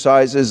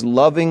exercises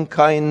loving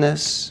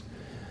kindness,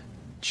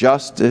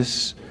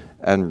 justice,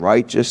 and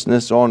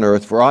righteousness on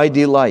earth. For I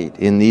delight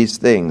in these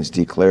things,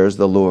 declares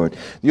the Lord.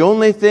 The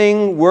only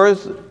thing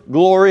worth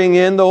glorying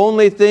in, the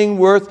only thing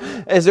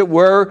worth, as it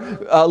were,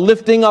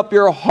 lifting up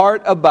your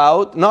heart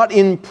about, not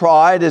in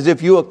pride as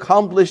if you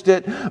accomplished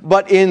it,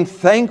 but in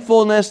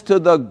thankfulness to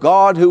the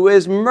God who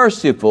is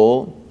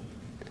merciful.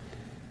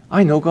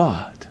 I know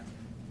God.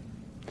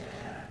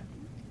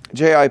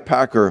 J.I.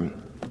 Packer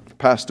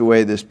passed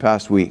away this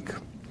past week.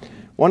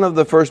 One of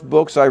the first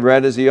books I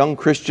read as a young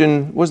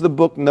Christian was the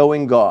book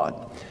Knowing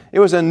God. It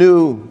was a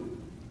new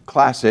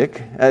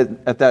classic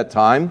at that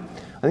time.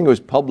 I think it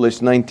was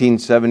published in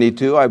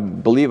 1972. I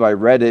believe I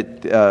read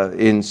it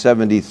in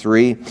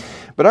 73.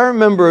 But I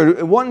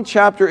remember one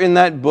chapter in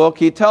that book,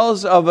 he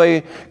tells of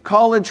a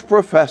college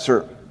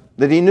professor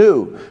that he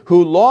knew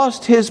who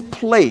lost his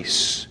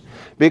place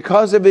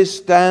because of his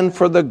stand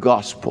for the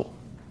gospel.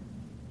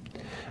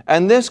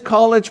 And this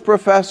college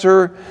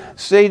professor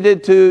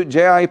stated to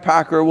J.I.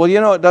 Packer, well, you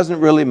know, it doesn't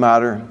really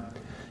matter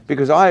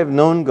because I have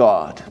known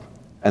God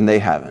and they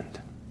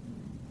haven't.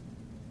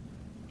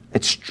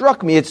 It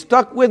struck me, it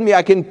stuck with me.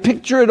 I can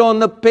picture it on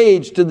the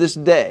page to this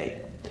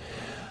day.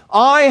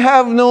 I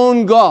have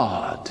known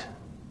God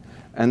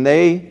and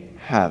they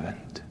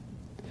haven't.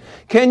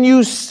 Can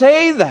you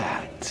say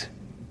that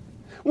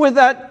with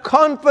that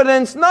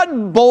confidence,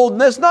 not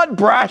boldness, not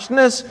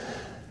brashness,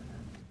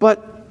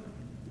 but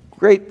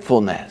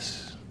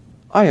gratefulness.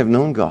 I have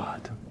known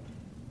God.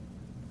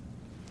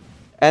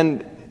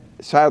 And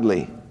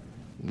sadly,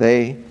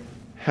 they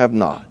have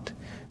not.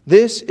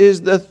 This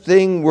is the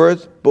thing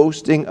worth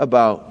boasting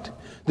about.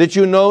 That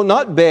you know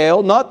not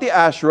Baal, not the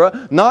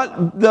Asherah,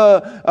 not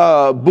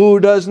the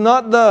Buddhas,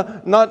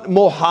 not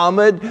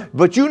Mohammed,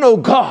 but you know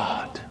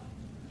God.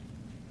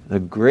 The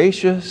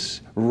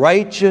gracious,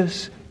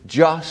 righteous,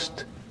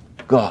 just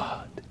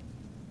God.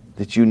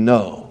 That you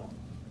know.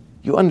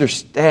 You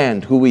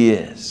understand who He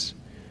is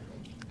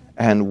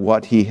and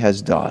what He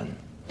has done.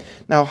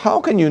 Now,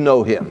 how can you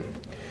know Him?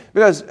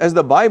 Because as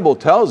the Bible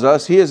tells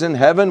us, He is in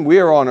heaven, we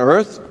are on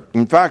earth.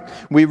 In fact,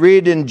 we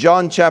read in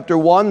John chapter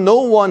 1,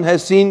 no one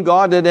has seen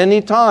God at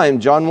any time,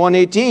 John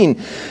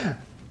 1:18.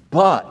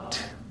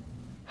 But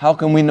how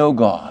can we know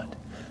God?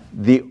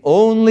 The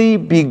only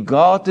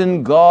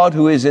begotten God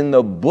who is in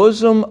the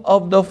bosom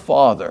of the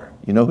Father.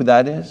 You know who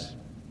that is?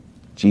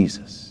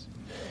 Jesus.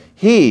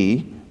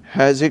 He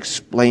has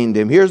explained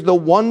Him. Here's the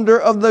wonder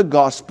of the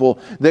gospel,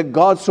 that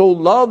God so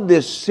loved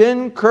this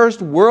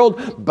sin-cursed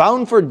world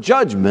bound for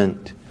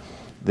judgment,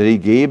 that He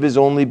gave His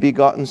only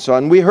begotten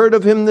Son. We heard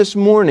of Him this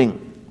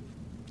morning.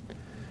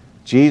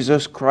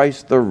 Jesus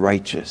Christ the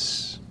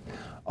righteous,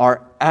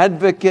 our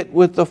advocate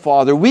with the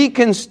Father. We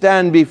can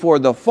stand before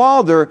the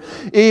Father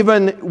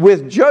even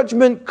with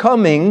judgment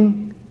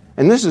coming,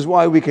 and this is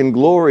why we can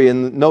glory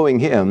in knowing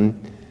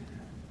Him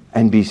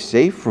and be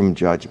safe from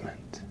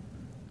judgment.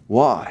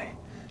 Why?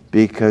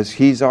 Because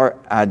He's our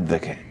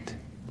advocate.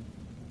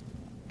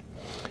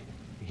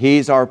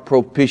 He's our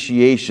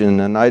propitiation,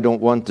 and I don't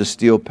want to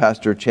steal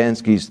Pastor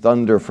Chansky's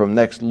thunder from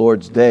next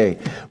Lord's Day,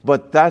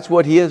 but that's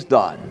what He has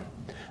done.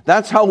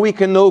 That's how we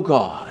can know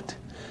God,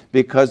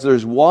 because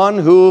there's one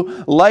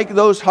who, like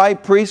those high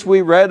priests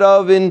we read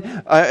of in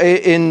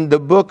the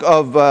book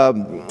of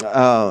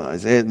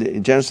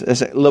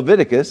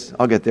Leviticus,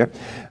 I'll get there,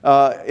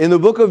 in the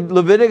book of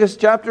Leviticus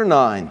chapter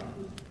 9,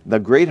 the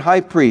great high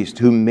priest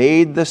who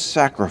made the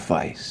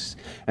sacrifice,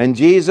 and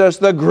Jesus,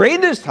 the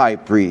greatest high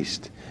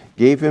priest,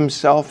 gave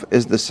Himself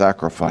as the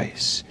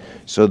sacrifice,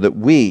 so that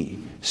we,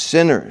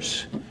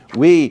 sinners,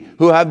 we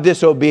who have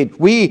disobeyed,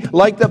 we,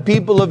 like the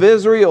people of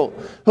Israel,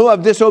 who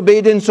have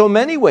disobeyed in so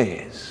many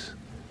ways,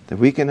 that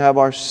we can have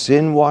our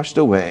sin washed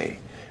away,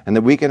 and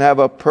that we can have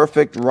a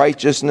perfect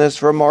righteousness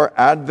from our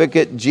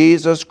advocate,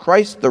 Jesus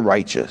Christ the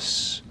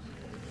righteous,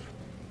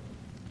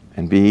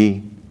 and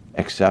be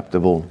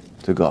acceptable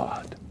to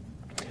God.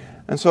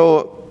 And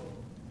so,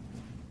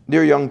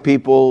 dear young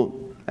people,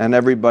 and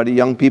everybody,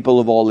 young people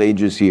of all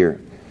ages here,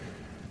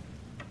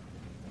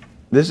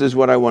 this is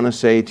what I want to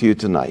say to you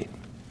tonight.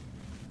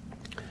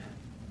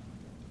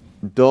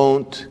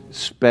 Don't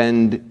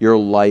spend your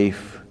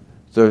life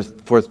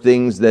for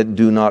things that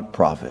do not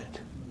profit.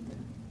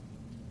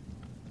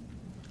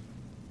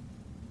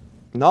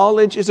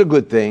 Knowledge is a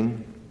good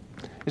thing.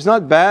 It's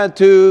not bad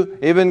to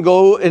even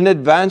go in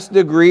advanced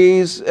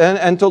degrees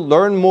and to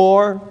learn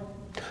more.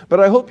 But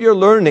I hope your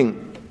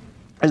learning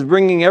is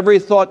bringing every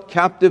thought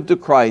captive to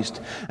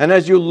Christ. And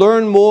as you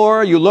learn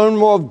more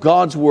of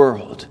God's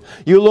world.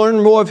 You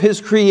learn more of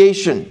His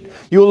creation.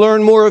 You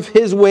learn more of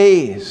His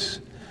ways.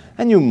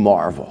 And you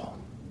marvel.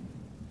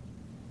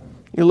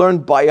 You learn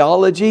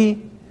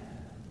biology,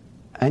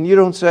 and you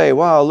don't say,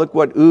 wow, look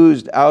what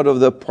oozed out of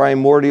the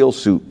primordial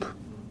soup.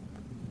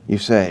 You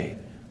say,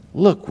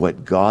 look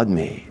what God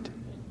made.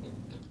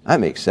 That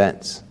makes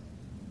sense.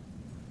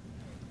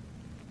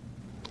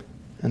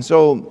 And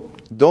so,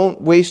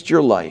 don't waste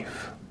your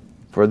life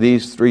for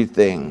these three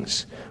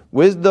things.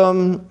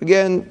 Wisdom,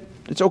 again,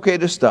 it's okay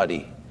to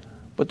study,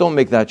 but don't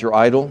make that your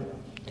idol.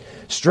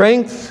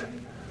 Strength,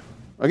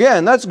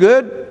 again, that's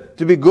good.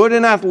 To be good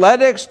in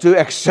athletics, to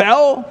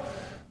excel,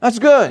 that's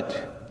good.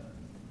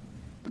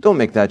 But don't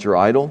make that your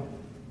idol.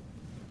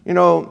 You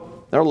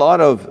know, there are a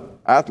lot of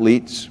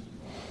athletes.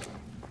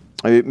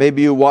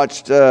 Maybe you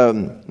watched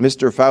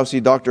Mr.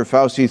 Fauci, Dr.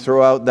 Fauci,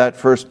 throw out that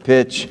first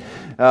pitch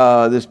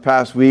this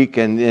past week,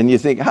 and you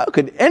think, how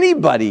could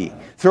anybody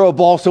throw a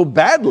ball so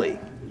badly?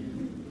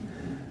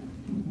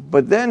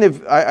 But then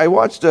if I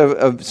watched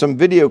some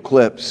video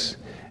clips,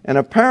 and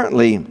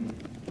apparently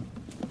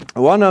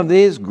one of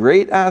these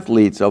great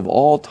athletes of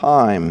all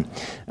time,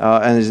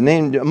 and his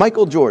name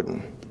Michael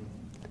Jordan,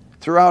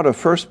 threw out a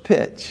first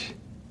pitch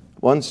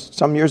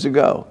some years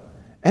ago,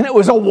 and it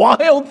was a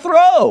wild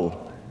throw.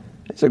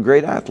 It's a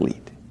great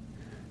athlete.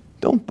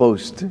 Don't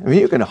boast. I mean,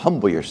 you're going to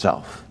humble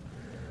yourself.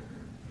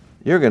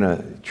 You're going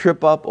to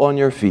trip up on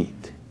your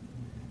feet.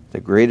 The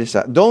greatest.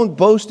 Don't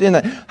boast in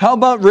it. How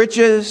about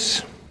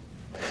riches?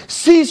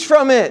 Cease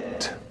from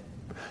it.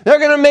 They're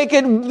going to make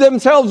it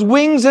themselves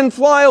wings and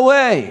fly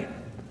away.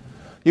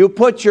 You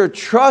put your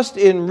trust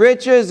in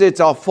riches, it's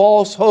a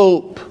false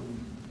hope.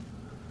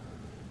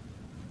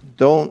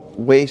 Don't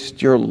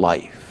waste your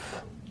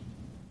life.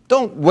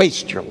 Don't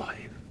waste your life.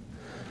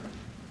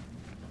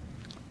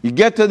 You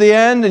get to the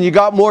end and you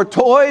got more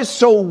toys,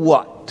 so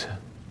what?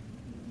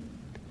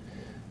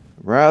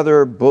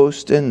 Rather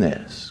boast in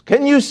this.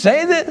 Can you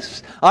say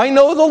this? I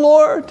know the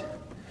Lord.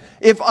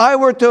 If I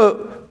were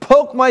to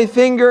poke my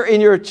finger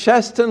in your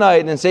chest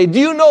tonight and say, do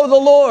you know the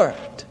Lord?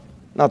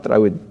 Not that I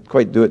would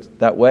quite do it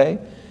that way.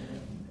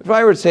 If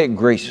I were to say it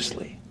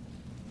graciously,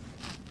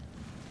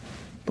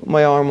 put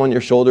my arm on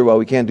your shoulder, well,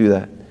 we can't do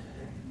that,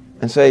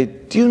 and say,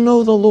 do you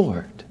know the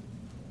Lord?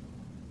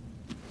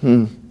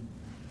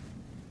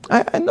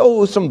 I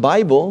know some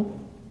Bible.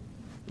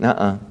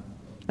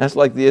 That's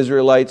like the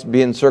Israelites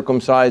being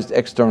circumcised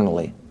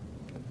externally.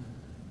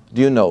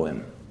 Do you know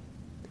him?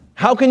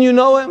 How can you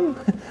know him?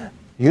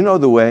 You know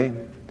the way.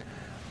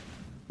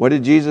 What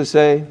did Jesus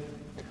say?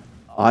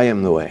 I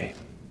am the way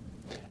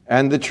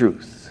and the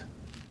truth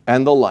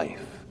and the life.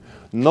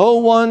 No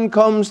one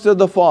comes to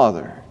the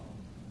Father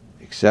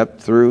except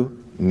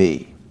through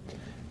me.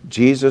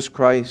 Jesus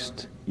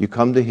Christ, you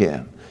come to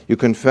him. You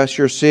confess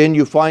your sin,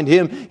 you find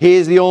him. He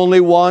is the only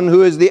one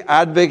who is the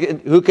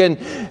advocate who can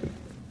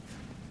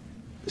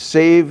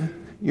save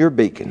your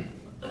bacon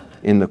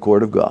in the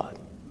court of God.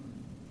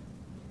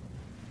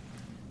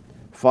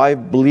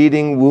 5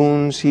 bleeding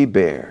wounds he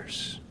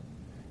bears,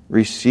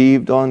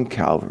 received on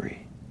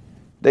Calvary.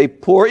 They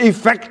pour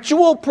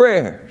effectual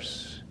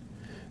prayers.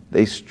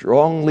 They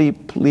strongly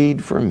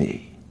plead for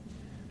me.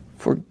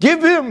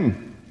 Forgive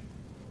him.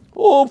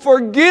 Oh,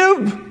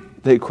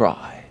 forgive, they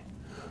cry.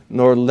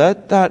 Nor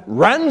let that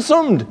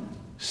ransomed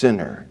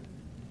sinner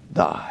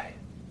die.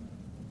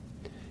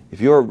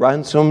 If you're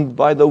ransomed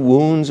by the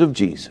wounds of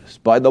Jesus,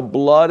 by the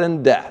blood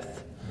and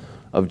death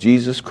of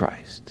Jesus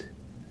Christ,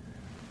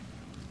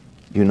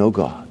 you know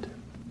God.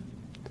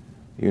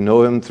 You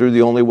know him through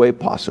the only way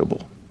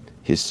possible,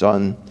 his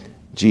Son,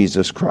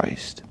 Jesus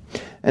Christ.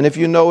 And if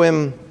you know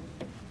him,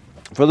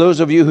 for those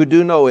of you who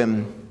do know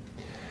him,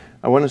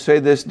 I want to say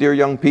this, dear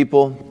young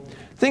people,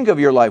 think of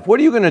your life. What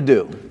are you going to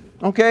do?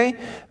 Okay?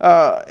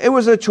 It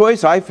was a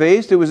choice I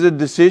faced. It was a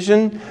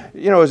decision,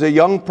 as a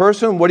young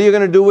person. What are you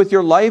going to do with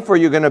your life? Are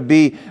you going to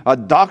be a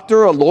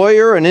doctor, a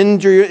lawyer, an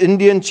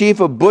Indian chief,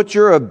 a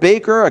butcher, a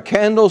baker, a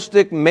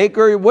candlestick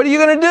maker? What are you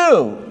going to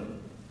do?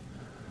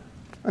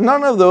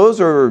 None of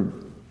those are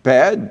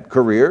bad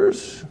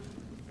careers.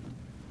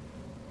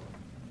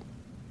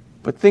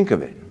 But think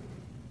of it.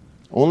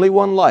 Only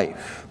one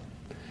life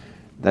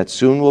that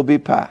soon will be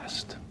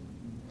past.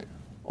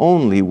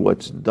 Only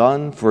what's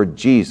done for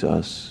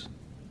Jesus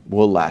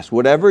will last,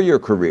 whatever your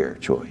career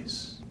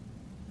choice.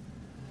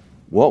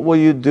 What will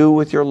you do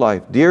with your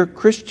life? Dear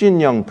Christian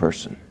young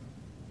person,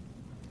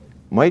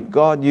 might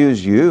God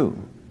use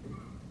you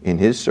in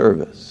his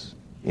service,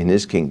 in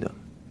his kingdom.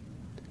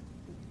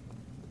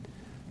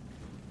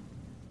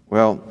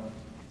 Well,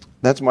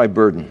 that's my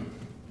burden.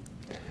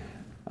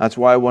 That's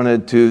why I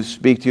wanted to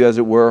speak to you, as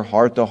it were,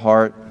 heart to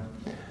heart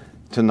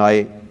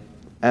tonight.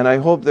 And I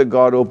hope that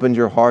God opened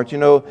your heart.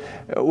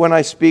 When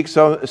I speak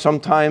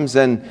sometimes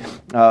and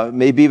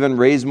maybe even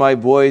raise my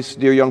voice,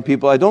 dear young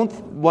people, I don't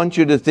want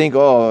you to think,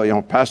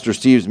 Pastor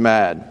Steve's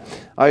mad.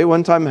 I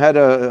one time had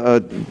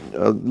a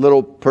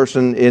little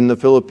person in the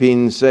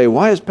Philippines say,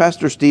 why is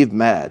Pastor Steve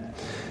mad?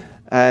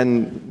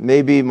 And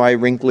maybe my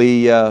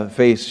wrinkly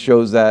face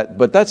shows that.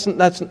 But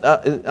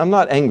I'm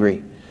not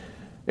angry,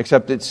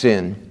 except it's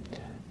sin.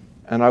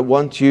 And I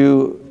want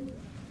you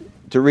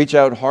to reach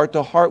out heart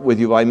to heart with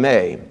you, I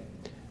may,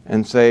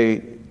 and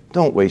say,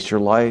 don't waste your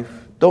life.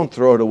 Don't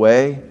throw it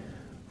away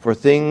for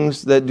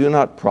things that do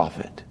not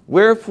profit.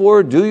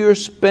 Wherefore do you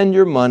spend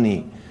your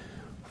money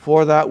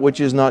for that which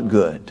is not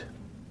good?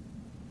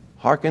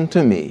 Hearken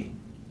to me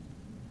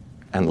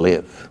and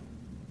live.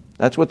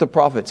 That's what the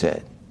prophet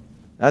said.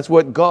 That's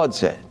what God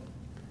said.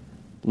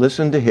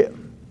 Listen to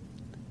him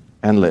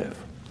and live.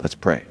 Let's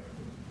pray.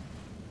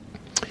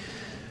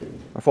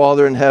 Our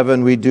Father in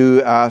heaven, we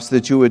do ask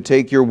that you would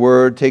take your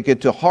word, take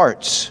it to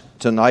hearts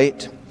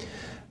tonight.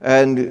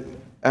 And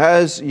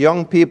as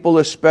young people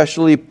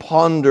especially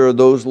ponder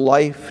those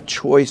life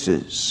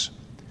choices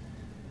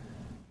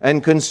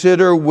and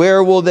consider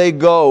where will they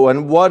go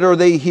and what are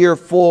they here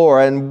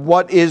for and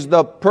what is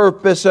the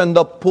purpose and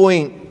the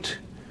point,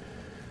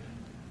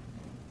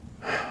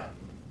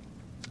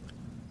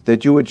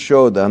 that you would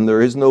show them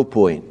there is no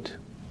point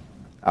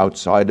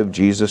outside of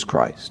Jesus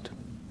Christ.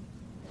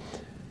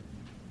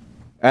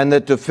 And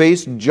that to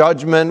face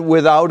judgment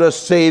without a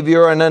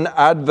Savior and an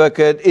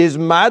advocate is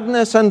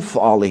madness and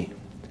folly.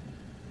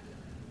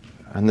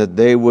 And that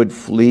they would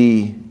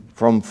flee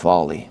from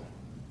folly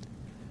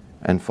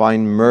and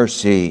find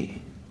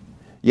mercy.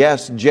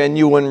 Yes,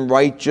 genuine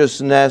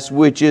righteousness,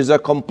 which is a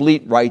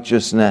complete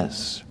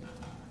righteousness.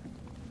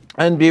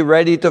 And be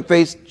ready to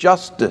face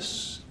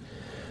justice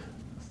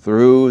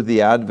through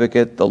the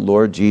advocate, the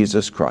Lord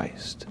Jesus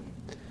Christ.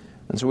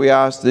 And so we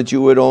ask that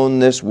you would own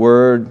this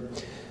word,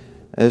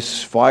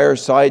 this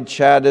fireside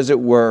chat, as it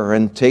were,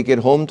 and take it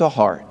home to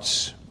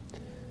hearts.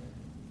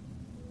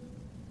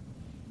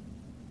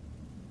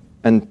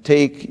 And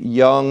take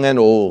young and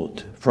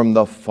old from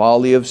the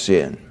folly of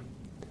sin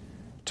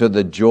to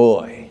the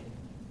joy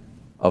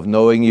of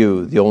knowing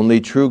you, the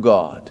only true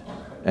God,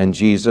 and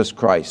Jesus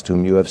Christ,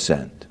 whom you have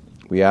sent.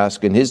 We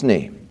ask in his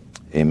name,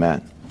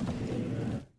 amen.